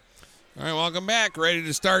 All right, welcome back. Ready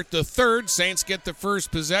to start the third. Saints get the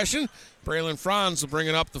first possession. Braylon Franz will bring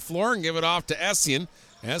it up the floor and give it off to Essien.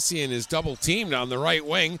 Essien is double-teamed on the right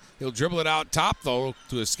wing. He'll dribble it out top, though,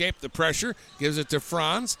 to escape the pressure. Gives it to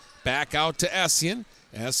Franz. Back out to Essien.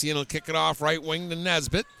 Essien will kick it off right wing to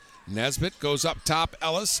Nesbitt. Nesbitt goes up top,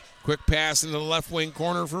 Ellis. Quick pass into the left wing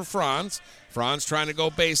corner for Franz. Franz trying to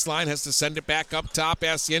go baseline, has to send it back up top.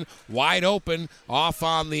 Essien wide open. Off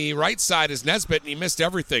on the right side is Nesbitt, and he missed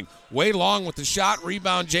everything. Way long with the shot.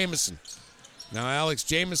 Rebound, Jamison. Now Alex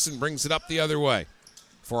Jamison brings it up the other way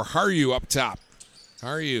for Haryu up top.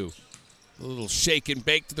 Haryu, a little shake and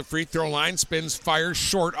bake to the free throw line. Spins, fires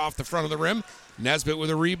short off the front of the rim. Nesbitt with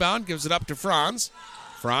a rebound, gives it up to Franz.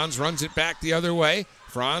 Franz runs it back the other way.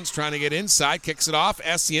 Franz trying to get inside, kicks it off.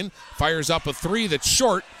 Essien fires up a three that's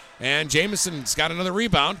short, and Jamison's got another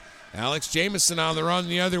rebound. Alex Jamison on the run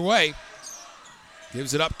the other way.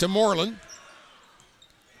 Gives it up to Moreland.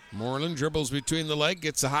 Moreland dribbles between the leg,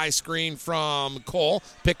 gets a high screen from Cole.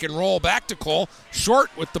 Pick and roll back to Cole. Short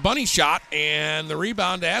with the bunny shot, and the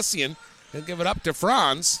rebound to Essien. He'll give it up to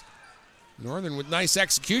Franz. Northern with nice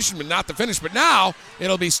execution, but not the finish. But now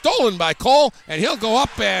it'll be stolen by Cole, and he'll go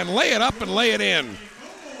up and lay it in.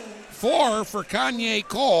 4 for Kanye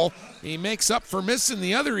Cole. He makes up for missing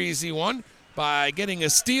the other easy one by getting a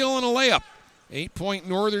steal and a layup. 8-point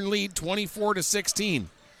Northern lead, 24-16.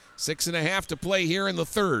 6.5 to play here in the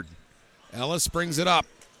third. Ellis brings it up.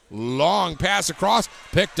 Long pass across,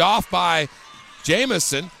 picked off by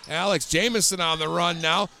Jamison. Alex Jamison on the run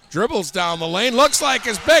now. Dribbles down the lane. Looks like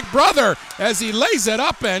his big brother as he lays it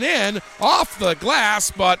up and in off the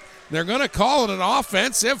glass, but they're going to call it an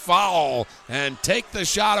offensive foul and take the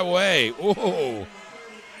shot away. Ooh.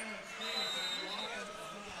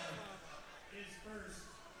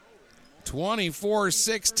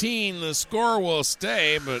 (24-16) the score will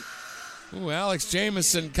stay, but Alex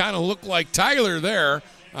Jamison kind of looked like Tyler there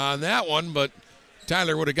on that one, but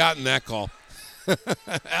Tyler would have gotten that call.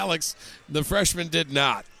 Alex, the freshman, did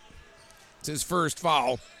not. It's his first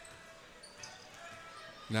foul.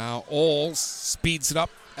 Now Oles speeds it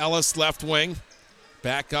up. Ellis left wing.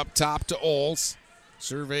 Back up top to Oles.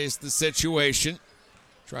 Surveys the situation.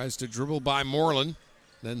 Tries to dribble by Moreland.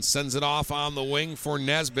 Then sends it off on the wing for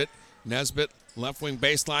Nesbitt. Nesbitt, left wing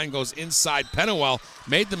baseline, goes inside. Pennewell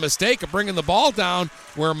made the mistake of bringing the ball down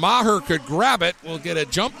where Maher could grab it. Will get a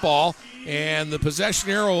jump ball, and the possession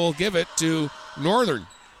arrow will give it to Northern.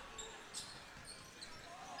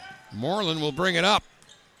 Moreland will bring it up.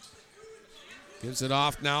 Gives it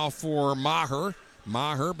off now for Maher.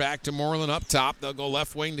 Maher back to Moreland up top. They'll go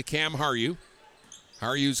left wing to Cam Haryu.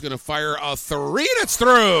 Haryu's going to fire a three, and it's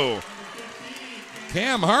through.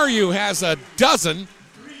 Cam Haryu has a dozen.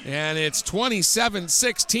 And it's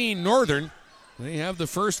 27-16 Northern. They have the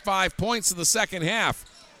first 5 points of the second half.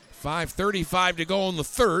 5:35 to go in the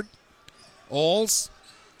third. Oles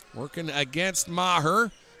working against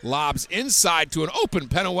Maher. Lobs inside to an open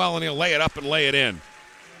Pennewell, and he'll lay it up and lay it in.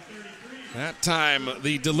 That time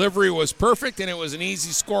the delivery was perfect, and it was an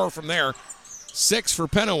easy score from there. 6 for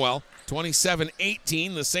Pennewell.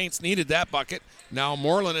 27-18. The Saints needed that bucket. Now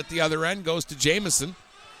Moreland at the other end goes to Jamison.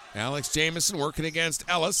 Alex Jamison working against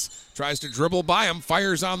Ellis. Tries to dribble by him.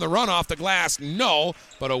 Fires on the run off the glass. No,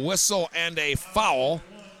 but a whistle and a foul.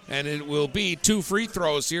 And it will be 2 free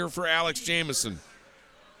throws here for Alex Jamison.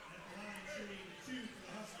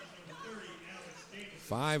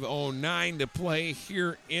 5:09 to play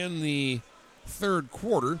here in the third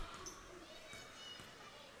quarter.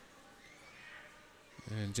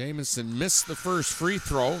 And Jamison missed the first free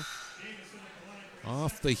throw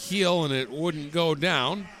off the heel, and it wouldn't go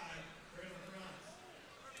down.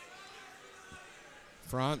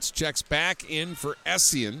 Franz checks back in for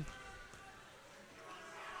Essien.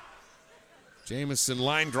 Jamison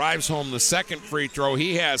line drives home the second free throw.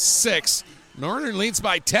 He has 6. Northern leads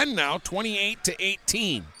by 10 now,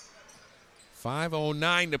 28-18.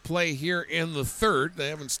 5:09 to play here in the third. They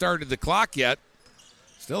haven't started the clock yet.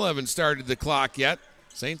 Still haven't started the clock yet.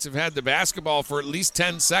 Saints have had the basketball for at least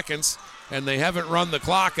 10 seconds, and they haven't run the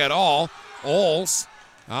clock at all. Oles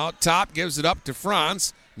out top gives it up to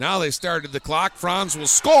Franz. Now they started the clock. Franz will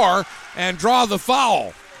score and draw the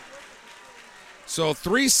foul. So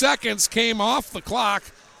 3 seconds came off the clock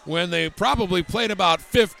when they probably played about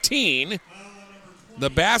 15. The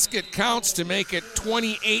basket counts to make it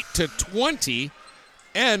 28-20,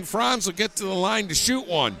 and Franz will get to the line to shoot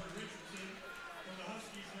one.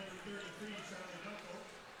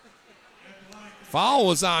 Foul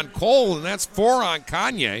was on Cole, and that's 4 on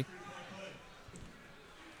Kanye.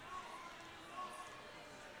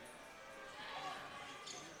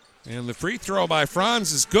 And the free throw by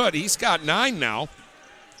Franz is good. He's got 9 now.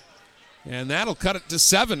 And that'll cut it to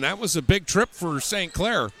 7. That was a big trip for St.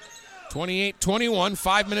 Clair. 28-21,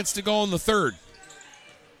 5 minutes to go in the third.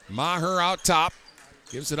 Maher out top.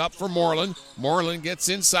 Gives it up for Moreland. Moreland gets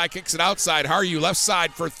inside, kicks it outside. Haryu left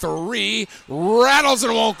side for 3. Rattles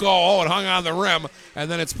and won't go. Oh, it hung on the rim.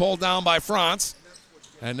 And then it's pulled down by Franz.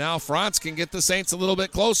 And now Franz can get the Saints a little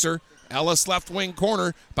bit closer. Ellis left wing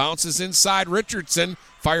corner. Bounces inside Richardson.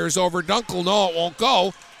 Fires over Dunkel. No, it won't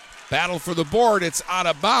go. Battle for the board. It's out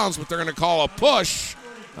of bounds, but they're going to call a push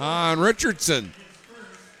on Richardson.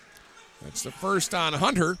 That's the first on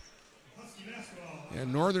Hunter.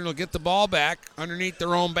 And Northern will get the ball back underneath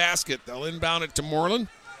their own basket. They'll inbound it to Moreland,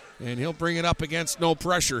 and he'll bring it up against no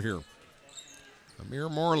pressure here. Amir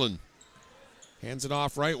Moreland hands it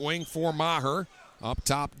off right wing for Maher. Up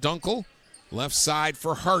top, Dunkel. Left side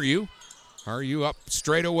for Haryu. Haryu up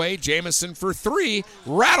straight away. Jamison for 3.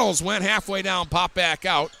 Rattles, went halfway down, pop back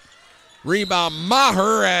out. Rebound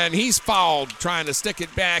Maher, and he's fouled trying to stick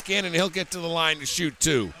it back in, and he'll get to the line to shoot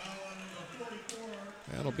 2.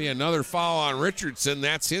 That'll be another foul on Richardson.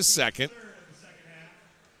 That's his second.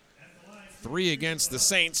 3 against the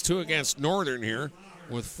Saints, 2 against Northern here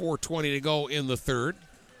with 4:20 to go in the third.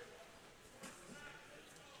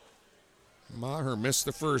 Maher missed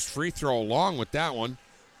the first free throw along with that one.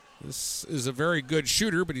 This is a very good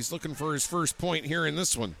shooter, but he's looking for his first point here in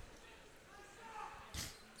this one.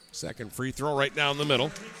 Second free throw right down the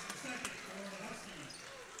middle.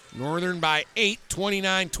 Northern by 8,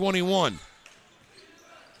 29-21.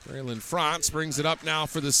 Braylon Franz brings it up now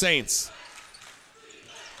for the Saints.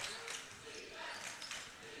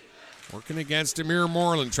 Working against Amir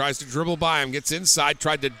Moreland. Tries to dribble by him. Gets inside.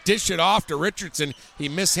 Tried to dish it off to Richardson. He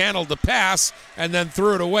mishandled the pass and then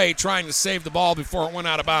threw it away, trying to save the ball before it went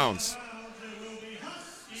out of bounds.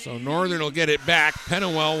 So Northern will get it back.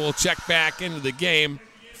 Pennywell will check back into the game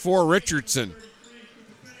for Richardson.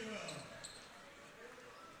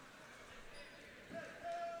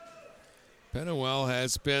 Pennywell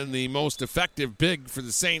has been the most effective big for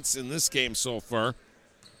the Saints in this game so far.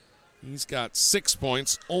 He's got 6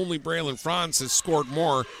 points. Only Braylon Franz has scored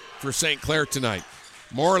more for St. Clair tonight.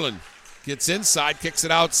 Moreland gets inside, kicks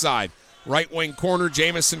it outside. Right wing corner,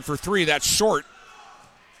 Jamison for 3. That's short.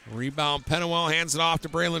 Rebound, Pennywell hands it off to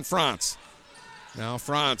Braylon Franz. Now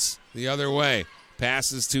Franz the other way.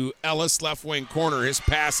 Passes to Ellis, left wing corner. His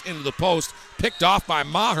pass into the post, picked off by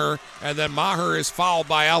Maher, and then Maher is fouled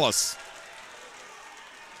by Ellis.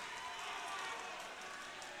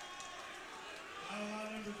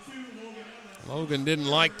 Logan didn't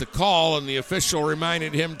like the call, and the official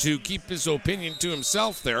reminded him to keep his opinion to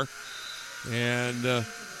himself there. And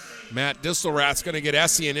Matt Disselrath's going to get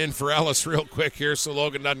Essien in for Ellis real quick here so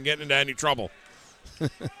Logan doesn't get into any trouble.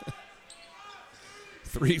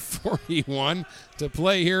 3:41 to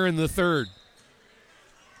play here in the third.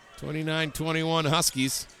 29-21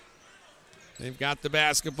 Huskies. They've got the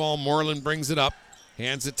basketball. Moreland brings it up.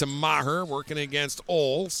 Hands it to Maher, working against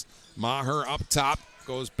Oles. Maher up top.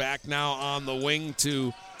 Goes back now on the wing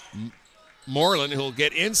to Moreland. He'll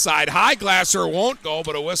get inside. Highglasser won't go,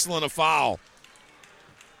 but a whistle and a foul.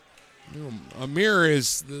 Amir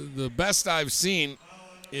is the best I've seen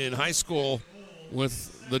in high school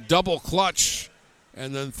with the double clutch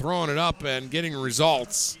and then throwing it up and getting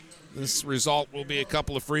results. This result will be a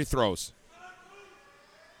couple of free throws.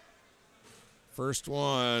 First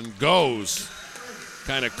one goes.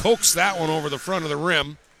 Kind of coaxed that one over the front of the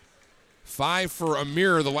rim. 5 for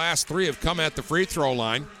Amir. The last 3 have come at the free throw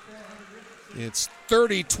line. It's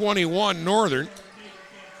 30-21 Northern.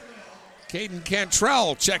 Caden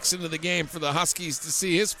Cantrell checks into the game for the Huskies to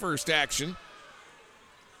see his first action.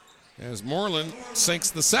 As Moreland sinks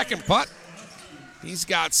the second putt. He's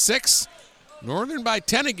got 6. Northern by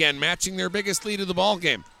 10 again, matching their biggest lead of the ball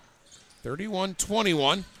game.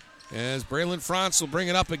 31-21 as Braylon Franz will bring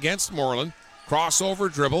it up against Moreland.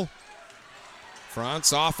 Crossover dribble.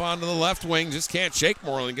 Franz off onto the left wing, just can't shake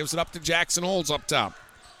Moreland. Gives it up to Jackson Olds up top.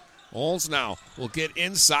 Olds now will get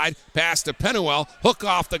inside, pass to Penuel. Hook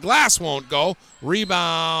off the glass, won't go.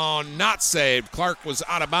 Rebound not saved. Clark was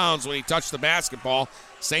out of bounds when he touched the basketball.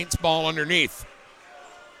 Saints ball underneath.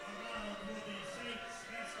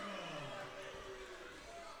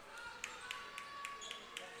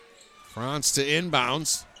 Franz to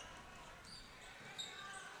inbounds.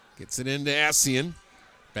 Gets it into Essien.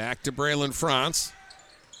 Back to Braylon Franz.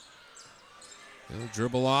 He'll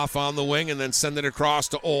dribble off on the wing and then send it across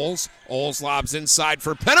to Oles. Oles lobs inside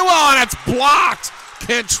for Penuel, and it's blocked.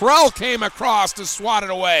 Cantrell came across to swat it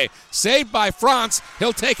away. Saved by Franz.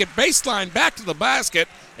 He'll take it baseline back to the basket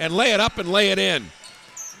and lay it up and lay it in.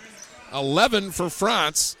 11 for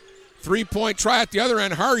Franz. 3-point try at the other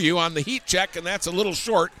end. Harju on the heat check, and that's a little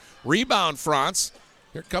short. Rebound, Franz.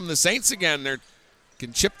 Here come the Saints again. They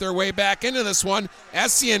can chip their way back into this one.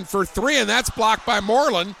 Essien for 3, and that's blocked by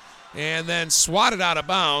Moreland. And then swatted out of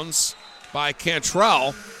bounds by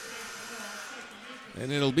Cantrell.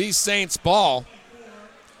 And it'll be Saints ball.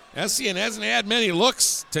 Essien hasn't had many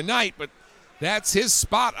looks tonight, but that's his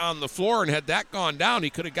spot on the floor, and had that gone down, he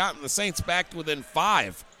could have gotten the Saints back to within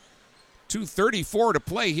 5. 2:34 to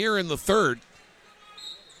play here in the third.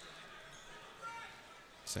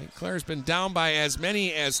 St. Clair's been down by as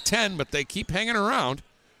many as 10, but they keep hanging around.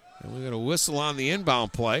 And we're going to whistle on the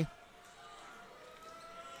inbound play.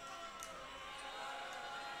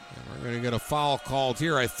 And we're going to get a foul called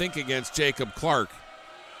here, I think, against Jacob Clark.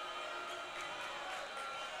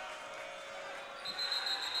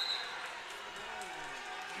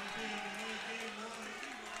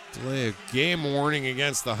 Delay of game warning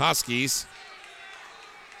against the Huskies.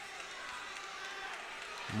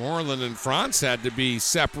 Moreland and Franz had to be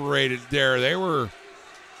separated there. They were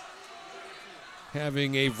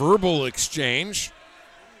having a verbal exchange.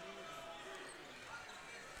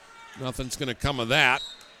 Nothing's going to come of that.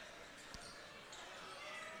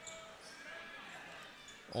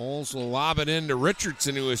 Oles will lob it into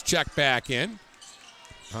Richardson, who is checked back in.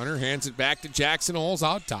 Hunter hands it back to Jackson Oles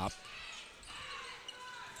out top.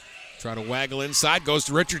 Try to waggle inside, goes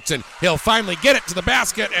to Richardson. He'll finally get it to the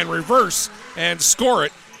basket and reverse and score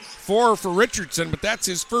it. 4 for Richardson, but that's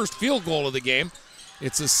his first field goal of the game.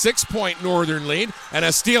 It's a 6-point Northern lead and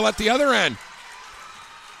a steal at the other end.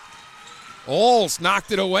 Oles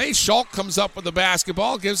knocked it away. Schulk comes up with the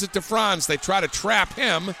basketball, gives it to Franz. They try to trap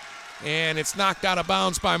him, and it's knocked out of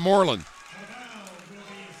bounds by Moreland.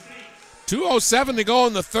 2:07 to go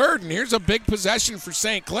in the third, and here's a big possession for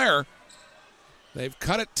St. Clair. They've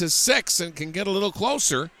cut it to 6 and can get a little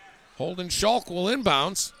closer. Holden Schulk will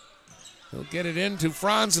inbounds. He'll get it into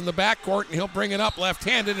Franz in the backcourt, and he'll bring it up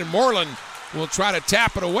left-handed, and Moreland will try to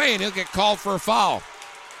tap it away, and he'll get called for a foul.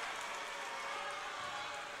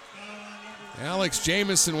 Alex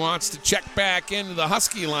Jamison wants to check back into the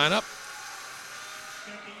Husky lineup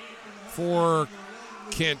for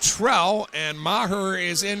Cantrell, and Maher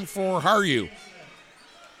is in for Harju.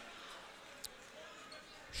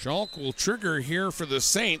 Schulk will trigger here for the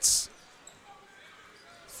Saints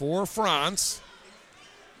for Franz.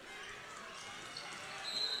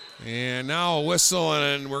 And now a whistle,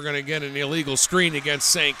 and we're going to get an illegal screen against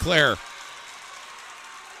St. Clair.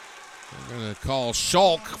 We're going to call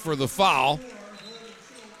Schulk for the foul.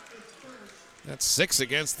 That's 6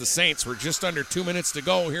 against the Saints. We're just under 2 minutes to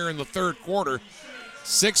go here in the third quarter.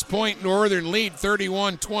 6-point Northern lead,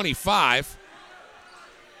 31-25.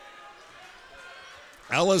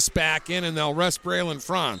 Ellis back in, and they'll rest Braylon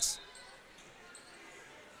Franz.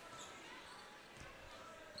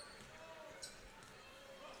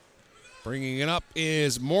 Bringing it up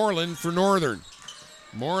is Moreland for Northern.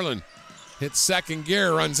 Moreland hits second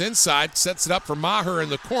gear, runs inside, sets it up for Maher in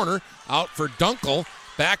the corner. Out for Dunkel.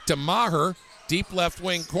 Back to Maher. Deep left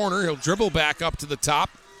wing corner. He'll dribble back up to the top.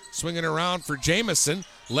 Swinging around for Jamison.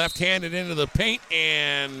 Left-handed into the paint,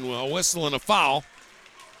 and a whistle and a foul.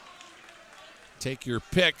 Take your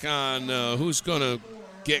pick on who's going to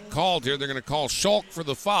get called here. They're going to call Schulk for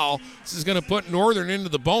the foul. This is going to put Northern into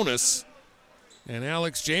the bonus. And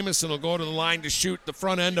Alex Jamison will go to the line to shoot the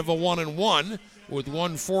front end of a 1-and-1 with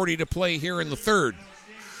 1:40 to play here in the third.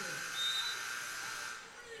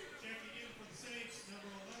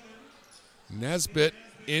 Nesbitt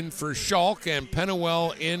in for Schulk and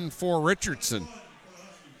Penuel in for Richardson.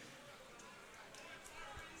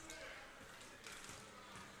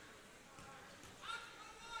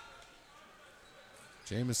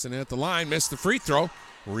 Jamison at the line, missed the free throw.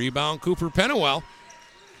 Rebound Cooper Pennewell.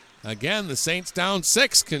 Again, the Saints down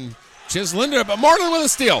 6. Can chisel into it, but Moreland with a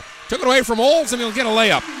steal. Took it away from Olds, and he'll get a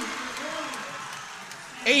layup.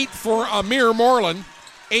 8 for Amir Moreland.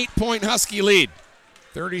 8-point Husky lead.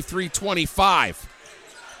 33-25.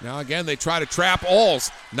 Now again, they try to trap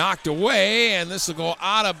Olds. Knocked away, and this will go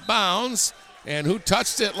out of bounds. And who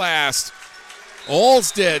touched it last?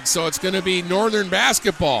 Olds did, so it's going to be Northern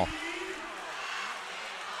basketball.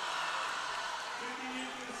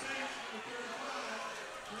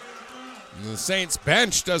 And the Saints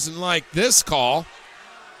bench doesn't like this call.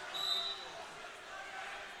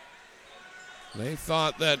 They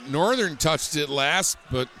thought that Northern touched it last,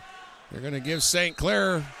 but they're going to give St.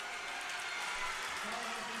 Clair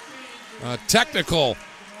a technical.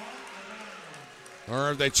 Or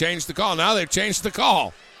have they changed the call? Now they've changed the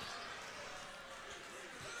call.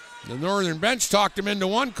 The Northern bench talked him into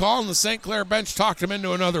one call, and the St. Clair bench talked him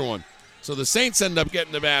into another one. So the Saints end up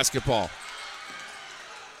getting the basketball.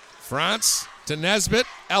 France to Nesbitt.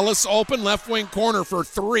 Ellis open, left wing corner for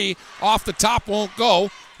 3. Off the top, won't go.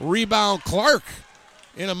 Rebound Clark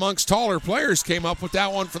in amongst taller players came up with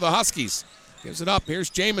that one for the Huskies. Gives it up. Here's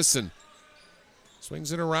Jamison.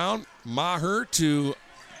 Swings it around. Maher to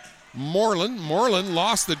Moreland. Moreland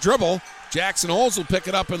lost the dribble. Jackson Olds will pick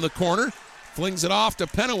it up in the corner. Flings it off to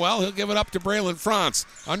Pennewell. He'll give it up to Braylon France.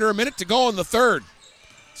 Under a minute to go in the third.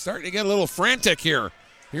 Starting to get a little frantic here.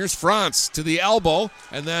 Here's France to the elbow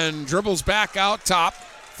and then dribbles back out top.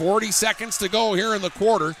 40 seconds to go here in the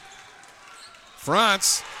quarter.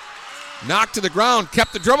 France knocked to the ground,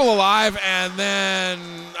 kept the dribble alive, and then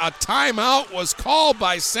a timeout was called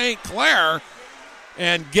by St. Clair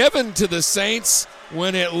and given to the Saints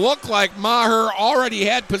when it looked like Maher already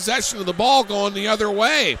had possession of the ball going the other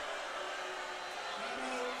way.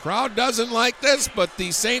 Crowd doesn't like this, but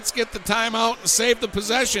the Saints get the timeout and save the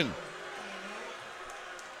possession.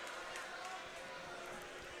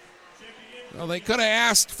 Well, they could have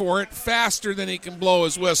asked for it faster than he can blow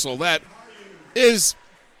his whistle. That is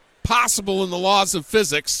possible in the laws of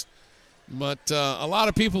physics, but a lot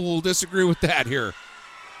of people will disagree with that here.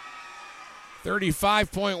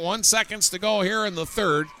 35.1 seconds to go here in the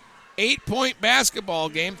third. 8-point basketball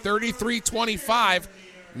game, 33-25.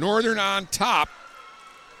 Northern on top.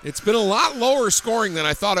 It's been a lot lower scoring than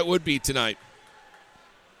I thought it would be tonight.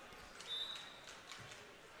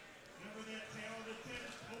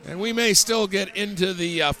 And we may still get into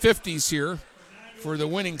the 50s here for the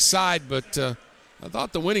winning side, but I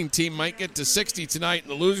thought the winning team might get to 60 tonight and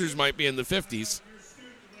the losers might be in the 50s.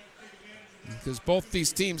 Because both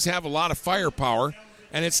these teams have a lot of firepower.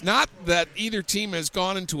 And it's not that either team has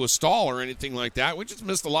gone into a stall or anything like that. We just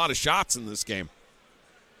missed a lot of shots in this game.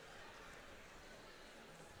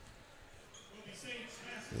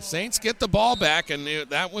 The Saints get the ball back, and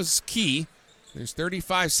that was key. There's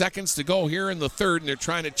 35 seconds to go here in the third, and they're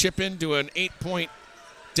trying to chip into an 8-point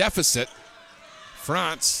deficit.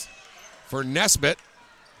 France for Nesbitt.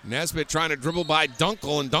 Nesbitt trying to dribble by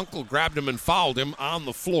Dunkel, and Dunkel grabbed him and fouled him on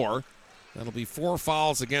the floor. That'll be 4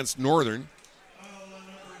 fouls against Northern.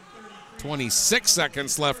 26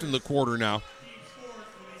 seconds left in the quarter now.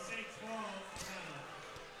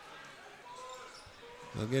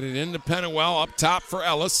 They'll get it into Pennewell, up top for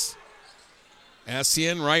Ellis.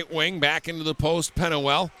 Essien, right wing, back into the post.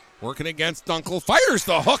 Pennewell working against Dunkel. Fires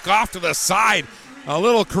the hook off to the side. A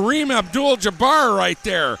little Kareem Abdul-Jabbar right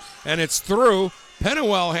there. And it's through.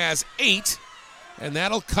 Pennewell has 8, and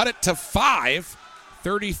that'll cut it to 5.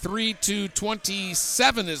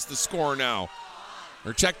 33-27 is the score now.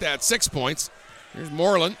 Or check that, 6 points. Here's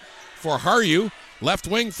Moreland for Haryu. Left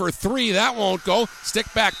wing for 3, that won't go. Stick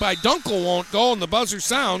back by Dunkel won't go, and the buzzer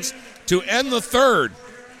sounds to end the third.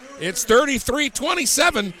 It's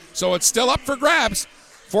 33-27, so it's still up for grabs.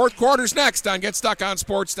 Fourth quarter's next on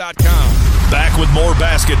GetStuckOnSports.com. Back with more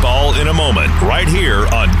basketball in a moment, right here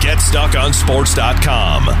on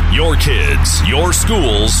GetStuckOnSports.com. Your kids, your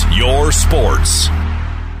schools, your sports.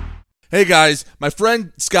 Hey guys, my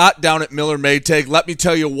friend Scott down at Miller Maytag, let me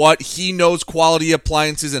tell you what, he knows quality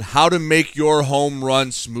appliances and how to make your home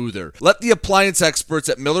run smoother. Let the appliance experts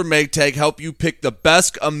at Miller Maytag help you pick the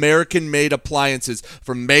best American-made appliances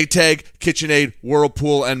from Maytag, KitchenAid,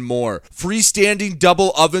 Whirlpool, and more. Freestanding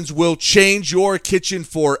double ovens will change your kitchen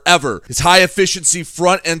forever. His high-efficiency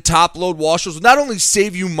front and top-load washers will not only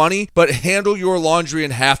save you money, but handle your laundry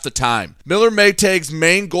in half the time. Miller Maytag's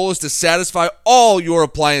main goal is to satisfy all your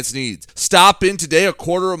appliance needs. Stop in today a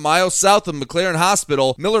quarter of a mile south of McLaren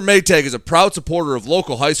Hospital. Miller Maytag is a proud supporter of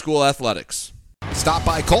local high school athletics. Stop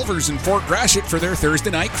by Culver's in Fort Gratiot for their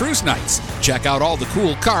Thursday night cruise nights. Check out all the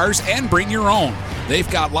cool cars and bring your own. They've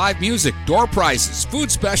got live music, door prizes,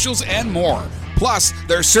 food specials, and more. Plus,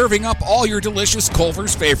 they're serving up all your delicious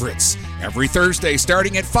Culver's favorites. Every Thursday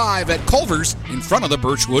starting at 5 at Culver's in front of the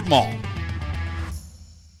Birchwood Mall.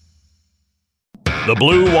 The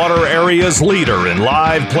Blue Water Area's leader in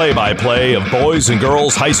live play-by-play of boys and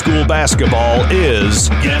girls high school basketball is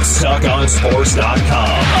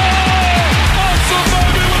GetStuckOnSports.com.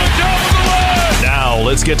 Now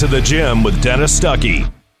let's get to the gym with Dennis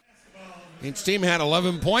Stuckey. Each team had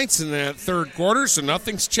 11 points in that third quarter, so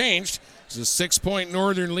nothing's changed. It's a 6-point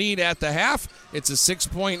Northern lead at the half. It's a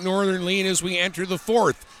 6-point Northern lead as we enter the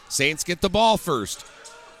fourth. Saints get the ball first.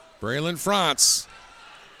 Braylon Frantz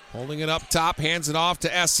holding it up top, hands it off to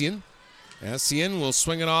Essien. Essien will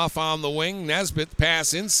swing it off on the wing. Nesbitt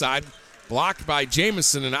pass inside, blocked by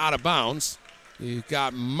Jamison and out of bounds. You've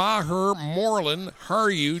got Maher, Moreland,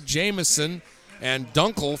 Haryu, Jamison, and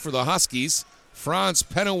Dunkel for the Huskies. Franz,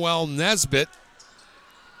 Pennewell, Nesbitt,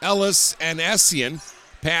 Ellis, and Essien.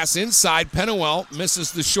 Pass inside. Pennewell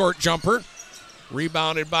misses the short jumper.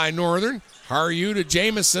 Rebounded by Northern. Haryu to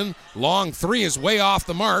Jamison. Long three is way off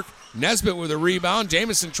the mark. Nesbitt with a rebound.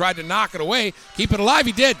 Jamison tried to knock it away. Keep it alive.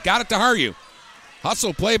 He did. Got it to Haryu.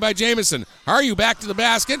 Hustle play by Jamison. Haryu back to the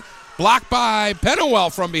basket. Blocked by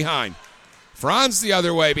Pennewell from behind. Franz the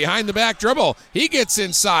other way, behind the back dribble. He gets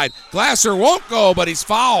inside. Glasser won't go, but he's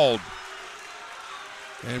fouled.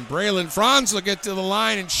 And Braylon Franz will get to the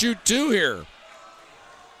line and shoot two here.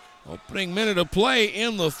 Opening minute of play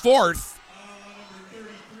in the fourth.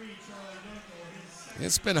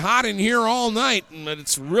 It's been hot in here all night, but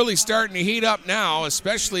it's really starting to heat up now,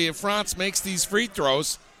 especially if Franz makes these free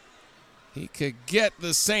throws. He could get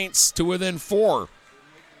the Saints to within 4.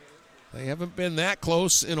 They haven't been that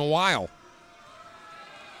close in a while.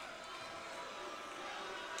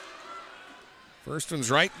 First one's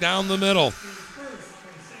right down the middle.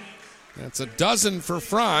 That's a dozen for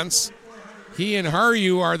Franz. He and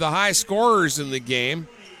Haryu are the high scorers in the game.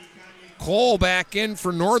 Cole back in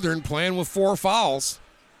for Northern, playing with 4 fouls.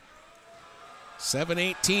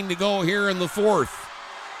 7:18 to go here in the fourth.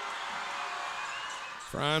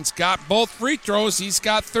 Franz got both free throws. He's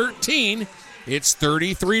got 13. It's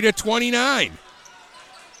 33-29.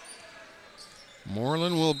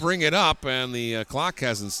 Moreland will bring it up, and the clock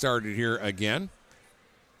hasn't started here again.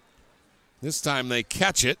 This time they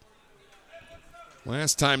catch it.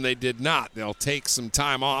 Last time they did not. They'll take some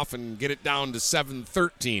time off and get it down to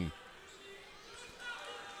 7:13.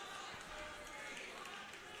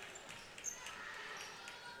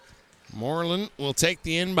 Moreland will take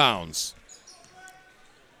the inbounds.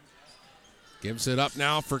 Gives it up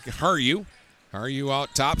now for Haryu. Haryu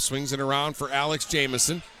out top, swings it around for Alex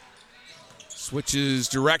Jamison. Switches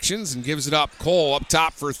directions and gives it up. Cole up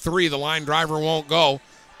top for 3. The line driver won't go.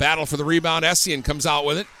 Battle for the rebound. Essien comes out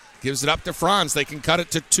with it. Gives it up to Franz. They can cut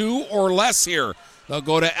it to 2 or less here. They'll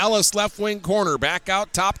go to Ellis, left wing corner. Back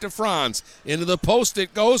out top to Franz. Into the post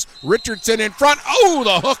it goes. Richardson in front. Oh,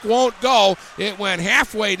 the hook won't go. It went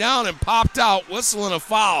halfway down and popped out, whistling a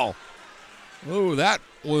foul. Oh, that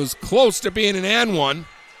was close to being an and one.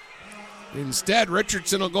 Instead,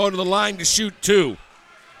 Richardson will go to the line to shoot 2.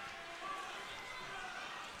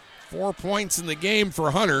 4 points in the game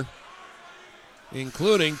for Hunter,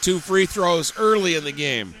 including 2 free throws early in the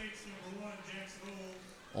game.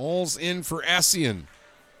 Oles in for Essien.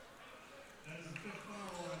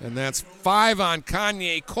 And that's 5 on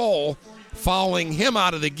Kanye Cole, fouling him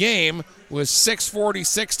out of the game with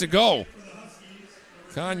 6:46 to go.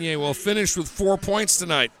 Kanye will finish with 4 points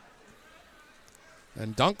tonight.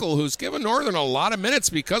 And Dunkel, who's given Northern a lot of minutes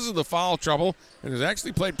because of the foul trouble and has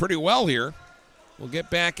actually played pretty well here, will get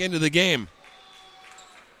back into the game.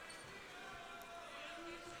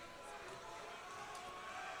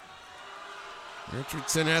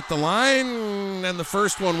 Richardson at the line, and the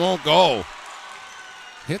first one won't go.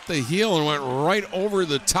 Hit the heel and went right over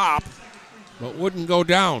the top, but wouldn't go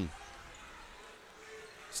down.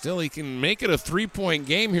 Still, he can make it a 3-point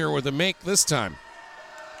game here with a make this time.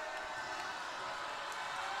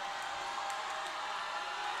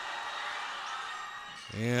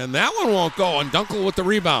 And that one won't go, and Dunkel with the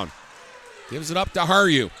rebound. Gives it up to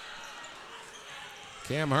Haryu.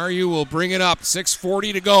 Cam Haryu will bring it up.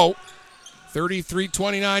 6:40 to go.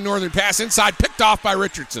 33-29 Northern. Pass inside, picked off by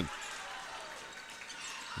Richardson.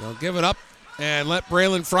 They'll give it up and let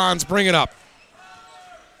Braylon Franz bring it up.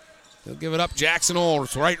 They'll give it up. Jackson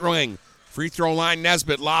Oles, right wing. Free throw line,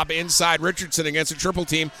 Nesbitt. Lob inside. Richardson against a triple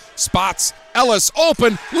team. Spots Ellis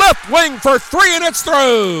open. Left wing for 3, and it's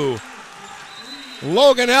through.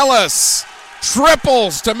 Logan Ellis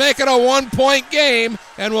triples to make it a 1-point game,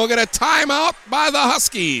 and we'll get a timeout by the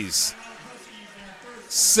Huskies.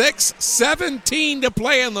 6:17 to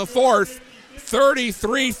play in the fourth,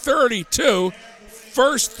 33-32.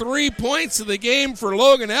 First 3 points of the game for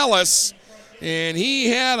Logan Ellis, and he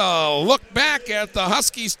had a look back at the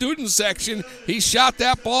Husky student section. He shot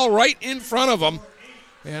that ball right in front of him,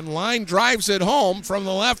 and line drives it home from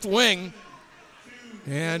the left wing.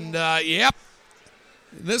 And,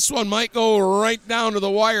 this one might go right down to the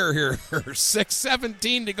wire here.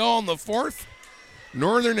 6:17 to go in the fourth.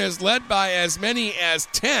 Northern has led by as many as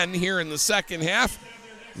 10 here in the second half.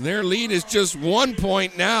 Their lead is just 1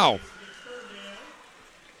 point now.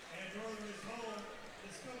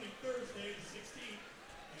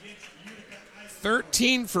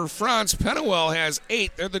 $13 for Franz. Pennewell has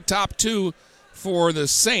 8. They're the top two for the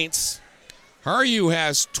Saints. Haryu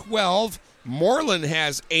has 12. Moreland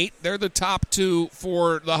has 8. They're the top two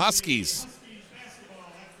for the Huskies.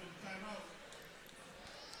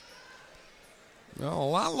 Well, a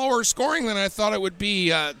lot lower scoring than I thought it would be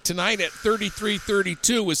tonight at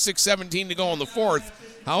 33-32 with 6:17 to go in the fourth.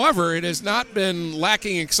 However, it has not been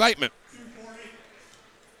lacking excitement.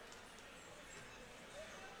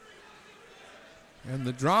 And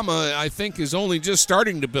the drama, I think, is only just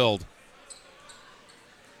starting to build.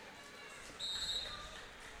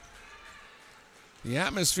 The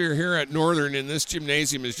atmosphere here at Northern in this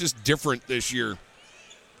gymnasium is just different this year.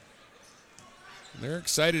 They're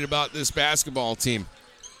excited about this basketball team.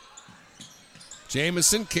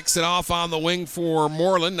 Jamison kicks it off on the wing for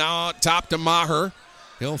Moreland. Now out top to Maher.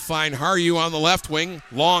 He'll find Haryu on the left wing.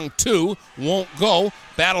 Long two. Won't go.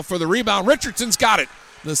 Battle for the rebound. Richardson's got it.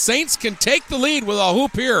 The Saints can take the lead with a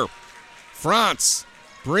hoop here. Franz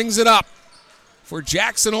brings it up for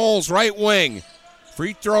Jackson Oles, right wing.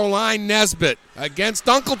 Free throw line, Nesbitt against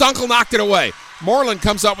Dunkel. Dunkel knocked it away. Moreland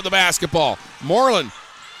comes up with the basketball. Moreland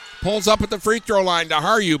pulls up at the free throw line to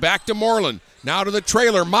Haryu. Back to Moreland. Now to the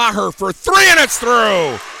trailer. Maher for three, and it's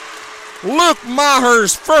through. Luke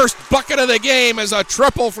Maher's first bucket of the game is a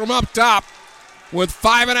triple from up top. With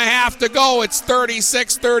 5.5 to go, it's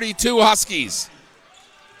 36-32 Huskies.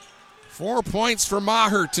 4 points for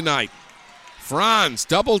Maher tonight. Franz,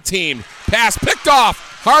 double teamed. Pass picked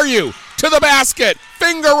off. Haryu to the basket.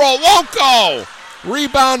 Finger roll, won't go.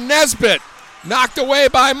 Rebound Nesbitt. Knocked away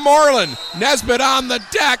by Moreland. Nesbitt on the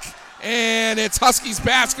deck. And it's Huskies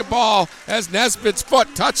basketball as Nesbitt's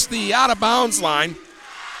foot touched the out-of-bounds line.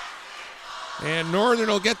 And Northern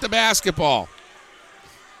will get the basketball.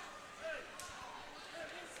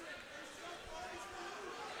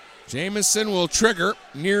 Jamison will trigger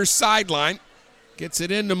near sideline. Gets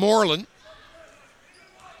it into Moreland.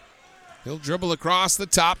 He'll dribble across the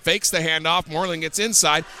top, fakes the handoff. Moreland gets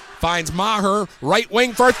inside, finds Maher, right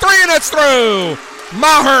wing for three, and it's through.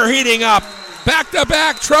 Maher heating up.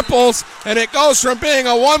 Back-to-back triples, and it goes from being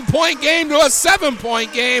a 1-point game to a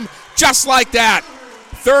 7-point game, just like that.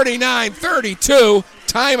 39-32,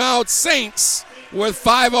 timeout Saints with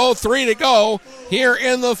 5:03 to go here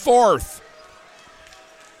in the fourth.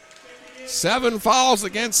 7 fouls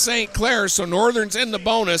against St. Clair, so Northern's in the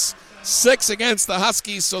bonus. 6 against the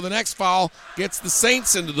Huskies, so the next foul gets the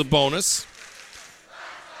Saints into the bonus.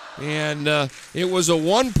 And it was a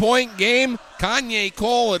 1-point game. Kanye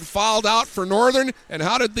Cole had fouled out for Northern. And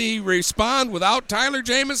how did they respond without Tyler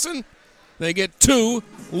Jamison? They get 2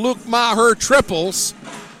 Luke Maher triples.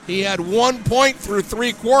 He had 1 point through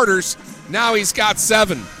 3 quarters. Now he's got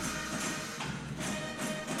 7.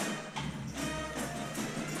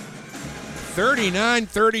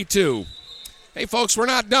 $39-32. Hey, folks, we're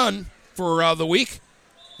not done for the week.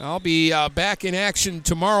 I'll be back in action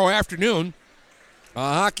tomorrow afternoon.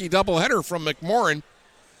 A hockey doubleheader from McMorran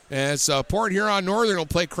as Port Huron Northern will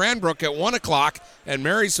play Cranbrook at 1 o'clock, and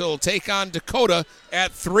Marysville will take on Dakota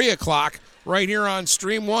at 3 o'clock right here on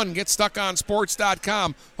Stream 1.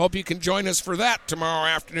 GetStuckOnSports.com. Hope you can join us for that tomorrow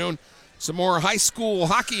afternoon. Some more high school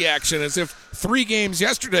hockey action, as if 3 games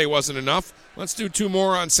yesterday wasn't enough. Let's do 2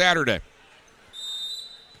 more on Saturday.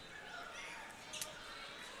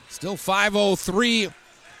 Still 5:03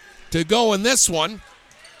 to go in this one.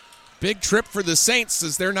 Big trip for the Saints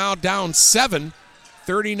as they're now down 7,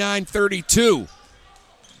 39-32.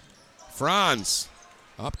 Franz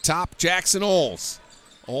up top, Jackson Oles.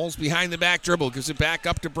 Oles behind the back dribble, gives it back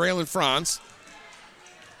up to Braylon Franz.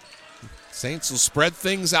 Saints will spread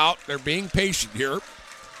things out. They're being patient here.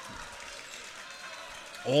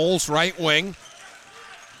 Oles right wing.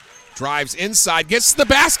 Drives inside, gets to the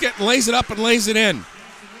basket, and lays it up and lays it in.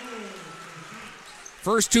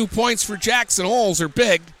 First 2 points for Jackson Oles are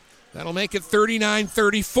big. That'll make it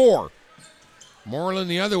 39-34. Moreland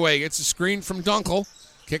the other way. Gets a screen from Dunkel.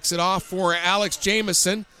 Kicks it off for Alex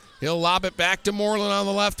Jamison. He'll lob it back to Moreland on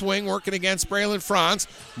the left wing, working against Braylon Franz.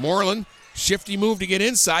 Moreland, shifty move to get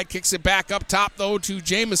inside. Kicks it back up top, though, to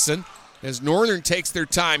Jamison as Northern takes their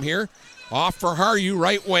time here. Off for Haryu,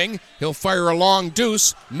 right wing. He'll fire a long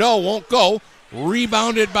deuce. No, won't go.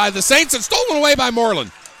 Rebounded by the Saints and stolen away by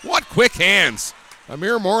Moreland. What quick hands.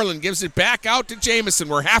 Amir Moreland gives it back out to Jamison.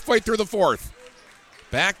 We're halfway through the fourth.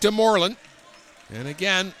 Back to Moreland. And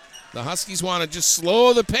again, the Huskies want to just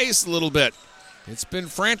slow the pace a little bit. It's been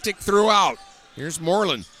frantic throughout. Here's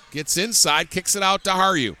Moreland. Gets inside, kicks it out to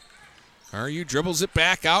Haryu. Haryu dribbles it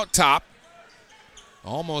back out top.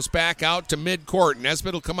 Almost back out to midcourt.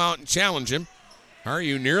 Nesbitt will come out and challenge him.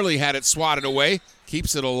 Haryu nearly had it swatted away.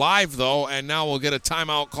 Keeps it alive, though, and now we'll get a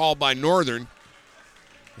timeout called by Northern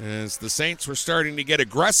as the Saints were starting to get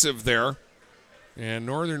aggressive there. And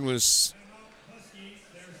Northern was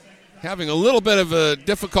having a little bit of a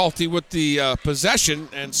difficulty with the possession,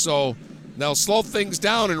 and so they'll slow things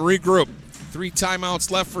down and regroup. 3 timeouts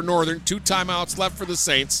left for Northern, 2 timeouts left for the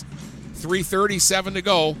Saints. 3:37 to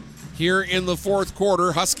go here in the fourth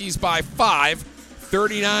quarter. Huskies by 5,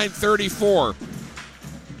 39-34.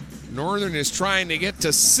 Northern is trying to get to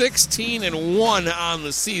 16-1 on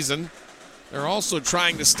the season. They're also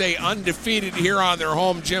trying to stay undefeated here on their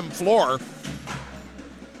home gym floor.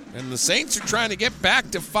 And the Saints are trying to get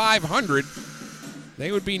back to 500.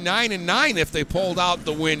 They would be 9-9 if they pulled out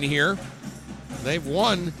the win here. They've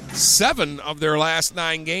won 7 of their last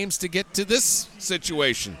 9 games to get to this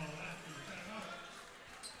situation.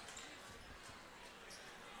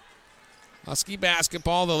 Husky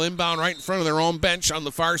basketball, they'll inbound right in front of their own bench on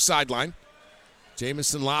the far sideline.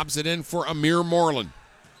 Jamison lobs it in for Amir Moreland.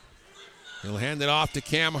 He'll hand it off to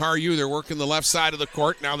Cam Haryu. They're working the left side of the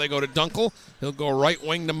court. Now they go to Dunkel. He'll go right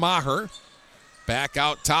wing to Maher. Back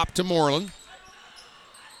out top to Moreland.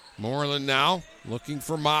 Moreland now looking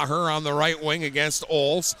for Maher on the right wing against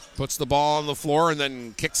Oles. Puts the ball on the floor and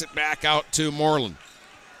then kicks it back out to Moreland.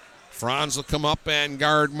 Franz will come up and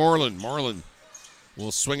guard Moreland. Moreland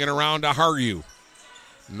will swing it around to Haryu.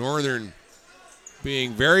 Northern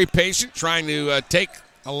being very patient, trying to take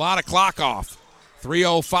a lot of clock off.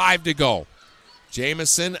 3:05 to go.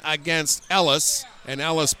 Jamison against Ellis, and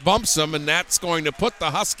Ellis bumps him, and that's going to put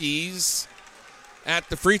the Huskies at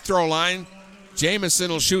the free throw line.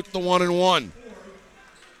 Jamison will shoot the 1-and-1.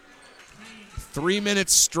 3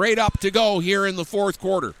 minutes straight up to go here in the fourth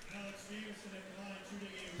quarter.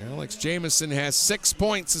 Alex Jamison has 6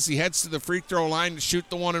 points as he heads to the free throw line to shoot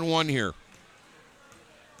the 1-and-1 here.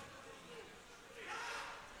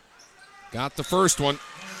 Got the first one.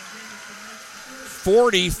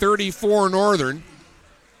 40-34 Northern.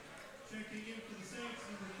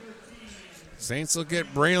 Saints will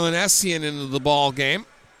get Braylon Essien into the ball game.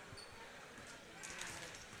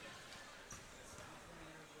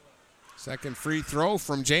 Second free throw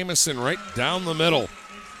from Jamison right down the middle.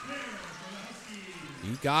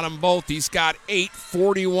 He got them both. He's got 8,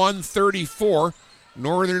 41-34.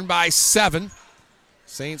 Northern by 7.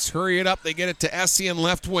 Saints hurry it up. They get it to Essien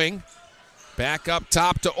left wing. Back up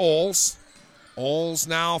top to Oles. Oles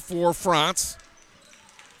now for Franz.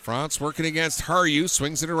 Franz working against Haryu.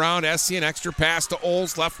 Swings it around. Essien extra pass to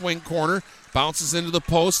Oles left wing corner. Bounces into the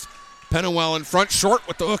post. Pennewell in front. Short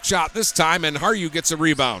with the hook shot this time, and Haryu gets a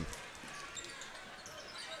rebound.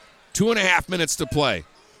 2.5 minutes to play.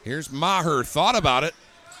 Here's Maher. Thought about it.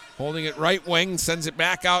 Holding it right wing. Sends it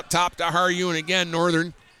back out top to Haryu. And again,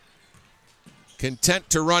 Northern content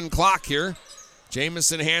to run clock here.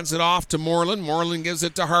 Jamison hands it off to Moreland. Moreland gives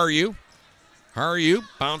it to Haryu. Haryu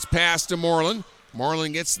bounce pass to Moreland.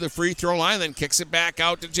 Moreland gets to the free throw line, then kicks it back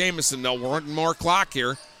out to Jamison. They'll run more clock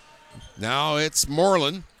here. Now it's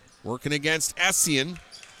Moreland working against Essien.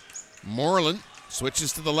 Moreland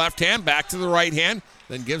switches to the left hand, back to the right hand,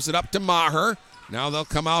 then gives it up to Maher. Now they'll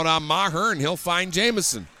come out on Maher, and he'll find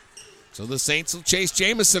Jamison. So the Saints will chase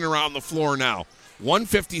Jamison around the floor now.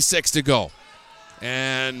 1:56 to go.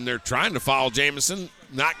 And they're trying to foul Jamison,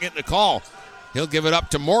 not getting a call. He'll give it up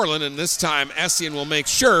to Moreland, and this time Essien will make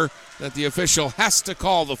sure that the official has to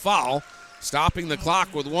call the foul, stopping the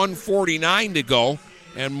clock with 1:49 to go,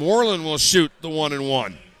 and Moreland will shoot the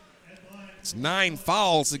 1-and-1. It's 9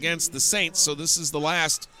 fouls against the Saints, so this is the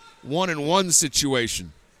last 1-and-1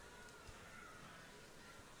 situation.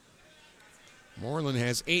 Moreland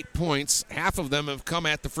has 8 points. Half of them have come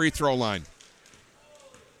at the free throw line.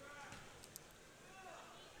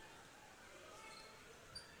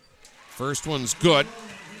 First one's good.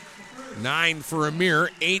 9 for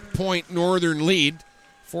Amir. 8-point Northern lead.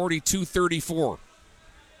 42-34.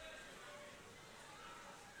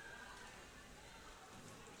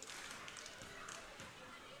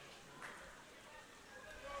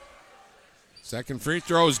 Second free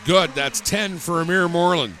throw is good. That's 10 for Amir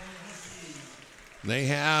Moreland. They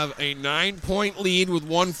have a 9-point lead with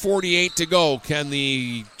 1:48 to go. Can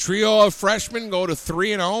the trio of freshmen go to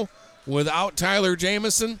 3-0 without Tyler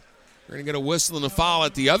Jamison? We're going to get a whistle and a foul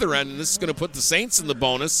at the other end, and this is going to put the Saints in the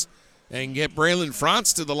bonus and get Braylon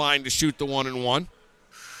Franz to the line to shoot the 1-and-1.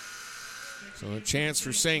 So a chance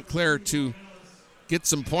for St. Clair to get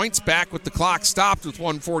some points back with the clock stopped with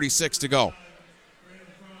 1:46 to go.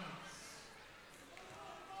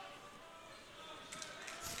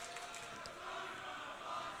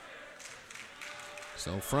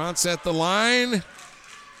 So Franz at the line,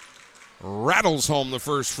 rattles home the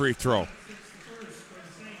first free throw.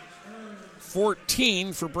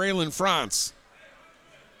 14 for Braylon Franz.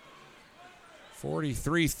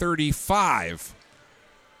 43-35.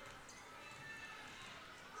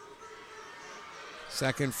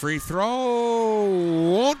 Second free throw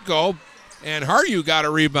won't go, and Haryu got a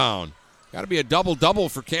rebound. Got to be a double-double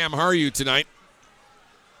for Cam Haryu tonight.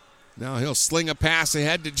 Now he'll sling a pass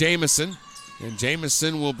ahead to Jamison. And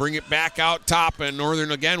Jamison will bring it back out top, and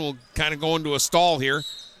Northern again will kind of go into a stall here.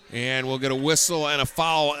 And we'll get a whistle and a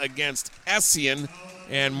foul against Essien,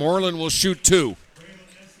 and Moreland will shoot 2.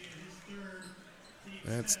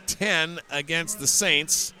 That's 10 against the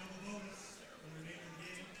Saints.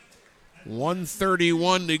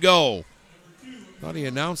 1:31 to go. Thought he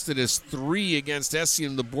announced it as 3 against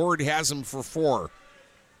Essien. The board has him for 4.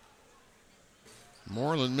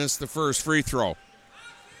 Moreland missed the first free throw.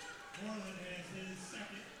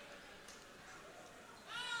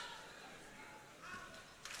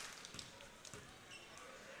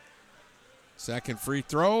 Second free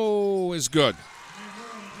throw is good.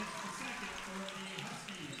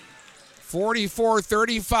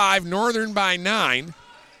 44-35, Northern by 9.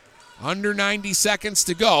 Under 90 seconds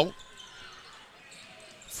to go.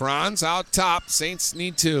 Franz out top. Saints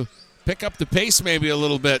need to pick up the pace maybe a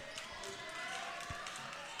little bit.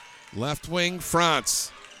 Left wing,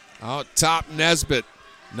 Franz. Out top, Nesbitt.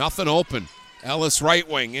 Nothing open. Ellis right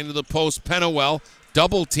wing into the post, Pennewell.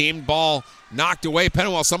 Double teamed, ball knocked away.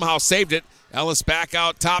 Pennewell somehow saved it. Ellis back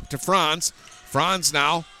out top to Franz. Franz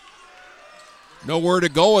now. Nowhere to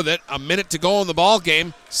go with it. A minute to go in the ball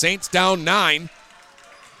game. Saints down 9.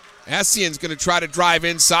 Essien's going to try to drive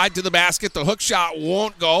inside to the basket. The hook shot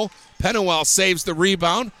won't go. Pennewell saves the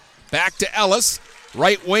rebound. Back to Ellis.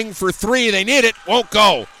 Right wing for 3. They need it. Won't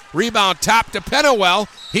go. Rebound top to Pennewell.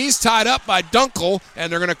 He's tied up by Dunkel,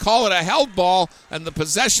 and they're going to call it a held ball, and the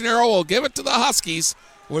possession arrow will give it to the Huskies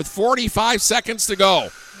with 45 seconds to go.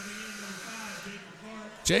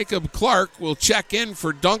 Jacob Clark will check in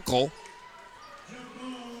for Dunkel.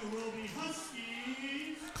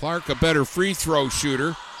 Clark a better free throw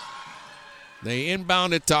shooter. They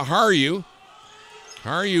inbound it to Haryu.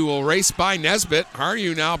 Haryu will race by Nesbitt.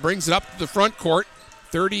 Haryu now brings it up to the front court.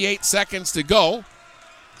 38 seconds to go.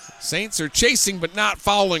 Saints are chasing but not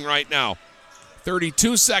fouling right now.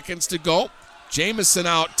 32 seconds to go. Jamison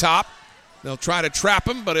out top. They'll try to trap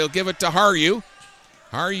him, but he'll give it to Haryu.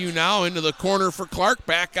 Haryu now into the corner for Clark.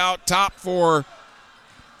 Back out top for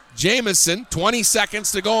Jamison. 20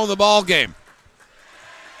 seconds to go in the ball game.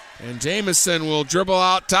 And Jamison will dribble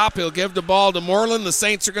out top. He'll give the ball to Moreland. The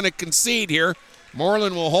Saints are going to concede here.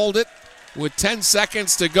 Moreland will hold it with 10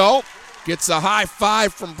 seconds to go. Gets a high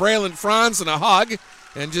five from Braylon Franz and a hug.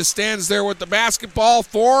 And just stands there with the basketball.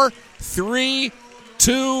 4, 3,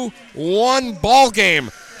 2, 1 ball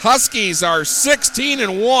game. Huskies are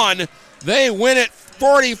 16-1. They win it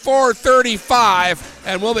 44-35.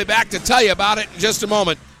 And we'll be back to tell you about it in just a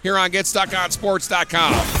moment here on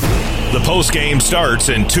GetStuckOnSports.com. The postgame starts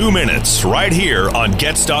in 2 minutes right here on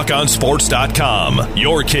GetStuckOnSports.com.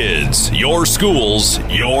 Your kids, your schools,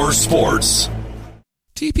 your sports.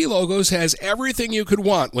 TP Logos has everything you could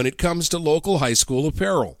want when it comes to local high school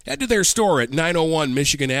apparel. Head to their store at 901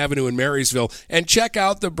 Michigan Avenue in Marysville and check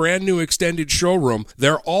out the brand new extended showroom.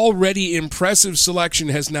 Their already impressive selection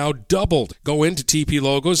has now doubled. Go into TP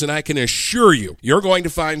Logos and I can assure you, you're going to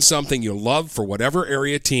find something you love for whatever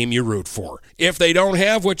area team you root for. If they don't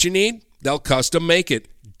have what you need, they'll custom make it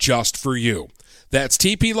just for you. That's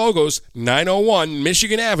TP Logos, 901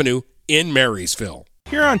 Michigan Avenue in Marysville.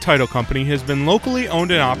 Huron Title Company has been locally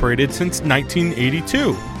owned and operated since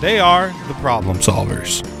 1982. They are the problem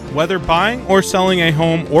solvers. Whether buying or selling a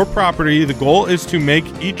home or property, the goal is to make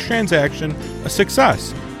each transaction a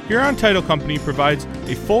success. Huron Title Company provides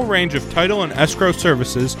a full range of title and escrow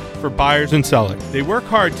services for buyers and sellers. They work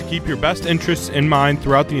hard to keep your best interests in mind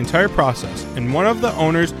throughout the entire process, and one of the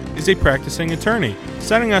owners is a practicing attorney,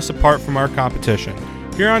 setting us apart from our competition.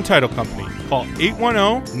 Huron Title Company. Call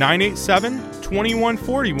 810-987-12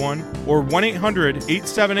 2141 or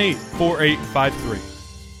 1-800-878-4853.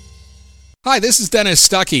 Hi, this is Dennis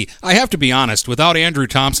Stuckey. I have to be honest, without Andrew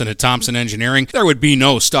Thompson at Thompson Engineering, there would be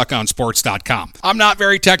no StuckOnSports.com. I'm not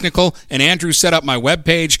very technical, and Andrew set up my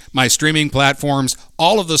webpage, my streaming platforms,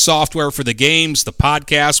 all of the software for the games, the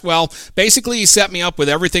podcast. Well, basically he set me up with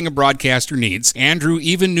everything a broadcaster needs. Andrew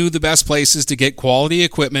even knew the best places to get quality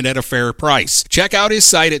equipment at a fair price. Check out his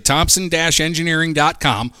site at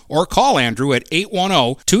thompson-engineering.com or call Andrew at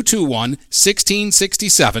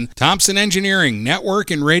 810-221-1667. Thompson Engineering, network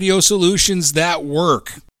and radio solutions that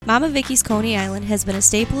work. Mama Vicky's Coney Island has been a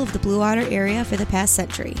staple of the Blue Water area for the past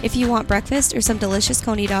century. If you want breakfast or some delicious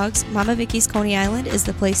Coney dogs, Mama Vicky's Coney Island is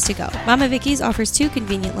the place to go. Mama Vicky's offers 2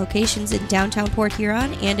 convenient locations in downtown Port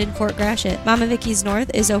Huron and in Fort Gratiot. Mama Vicky's North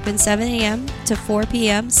is open 7 a.m. to 4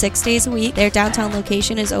 p.m. 6 days a week. Their downtown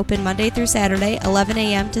location is open Monday through Saturday, 11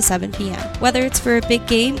 a.m. to 7 p.m. Whether it's for a big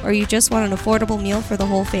game or you just want an affordable meal for the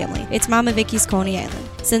whole family, it's Mama Vicky's Coney Island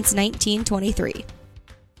since 1923.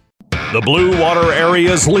 The Blue Water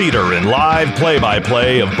area's leader in live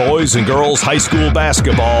play-by-play of boys and girls high school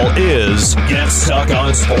basketball is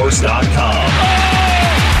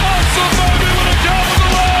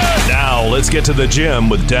GetStuckOnSports.com. Now let's get to the gym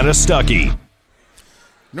with Dennis Stuckey.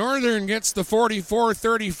 Northern gets the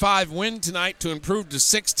 44-35 win tonight to improve to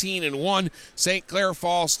 16-1. St. Clair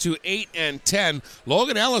falls to 8-10.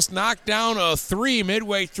 Logan Ellis knocked down a 3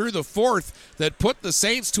 midway through the fourth that put the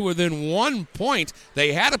Saints to within 1 point.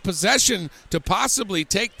 They had a possession to possibly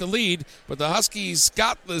take the lead, but the Huskies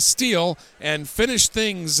got the steal and finished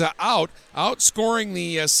things out, outscoring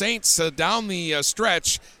the Saints down the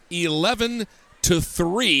stretch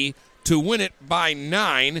 11-3. To win it by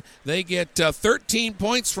 9. They get 13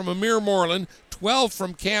 points from Amir Moreland, 12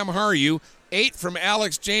 from Cam Haryu, 8 from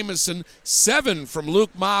Alex Jamison, 7 from Luke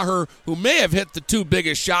Maher, who may have hit the 2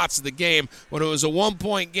 biggest shots of the game. When it was a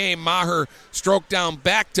 1-point game, Maher stroked down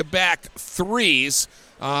back-to-back threes.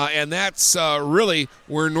 And that's really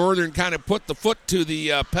where Northern kind of put the foot to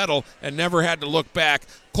the pedal and never had to look back.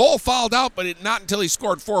 Cole fouled out, but not until he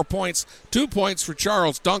scored 4 points. 2 points for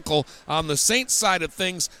Charles Dunkel. On the Saints side of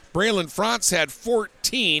things, Braylon Frantz had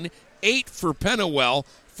 14, 8 for Pennywell,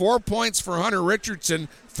 4 points for Hunter Richardson,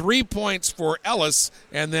 3 points for Ellis,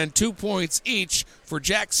 and then 2 points each for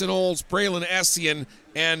Jackson Olds, Braylon Essian,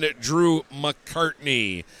 and Drew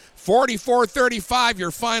McCartney. 44-35,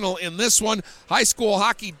 your final in this one. High school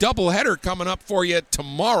hockey doubleheader coming up for you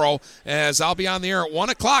tomorrow, as I'll be on the air at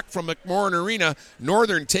 1 o'clock from McMorran Arena.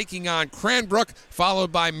 Northern taking on Cranbrook,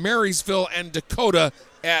 followed by Marysville and Dakota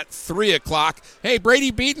at 3 o'clock. Hey,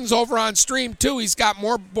 Brady Beaton's over on Stream 2. He's got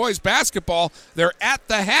more boys basketball. They're at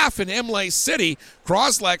the half in Imlay City.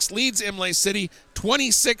 Croslex leads Imlay City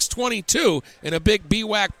 26-22 in a big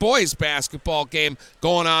BWAC boys basketball game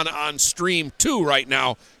going on Stream 2 right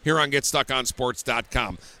now here on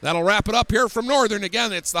GetStuckOnSports.com. That'll wrap it up here from Northern.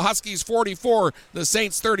 Again, it's the Huskies 44, the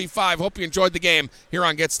Saints 35. Hope you enjoyed the game here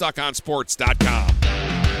on GetStuckOnSports.com.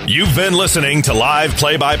 You've been listening to live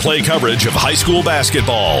play-by-play coverage of high school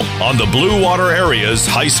basketball on the Blue Water area's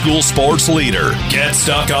high school sports leader.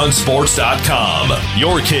 GetStuckOnSports.com.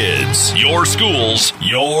 Your kids, your schools,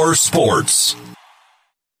 your sports.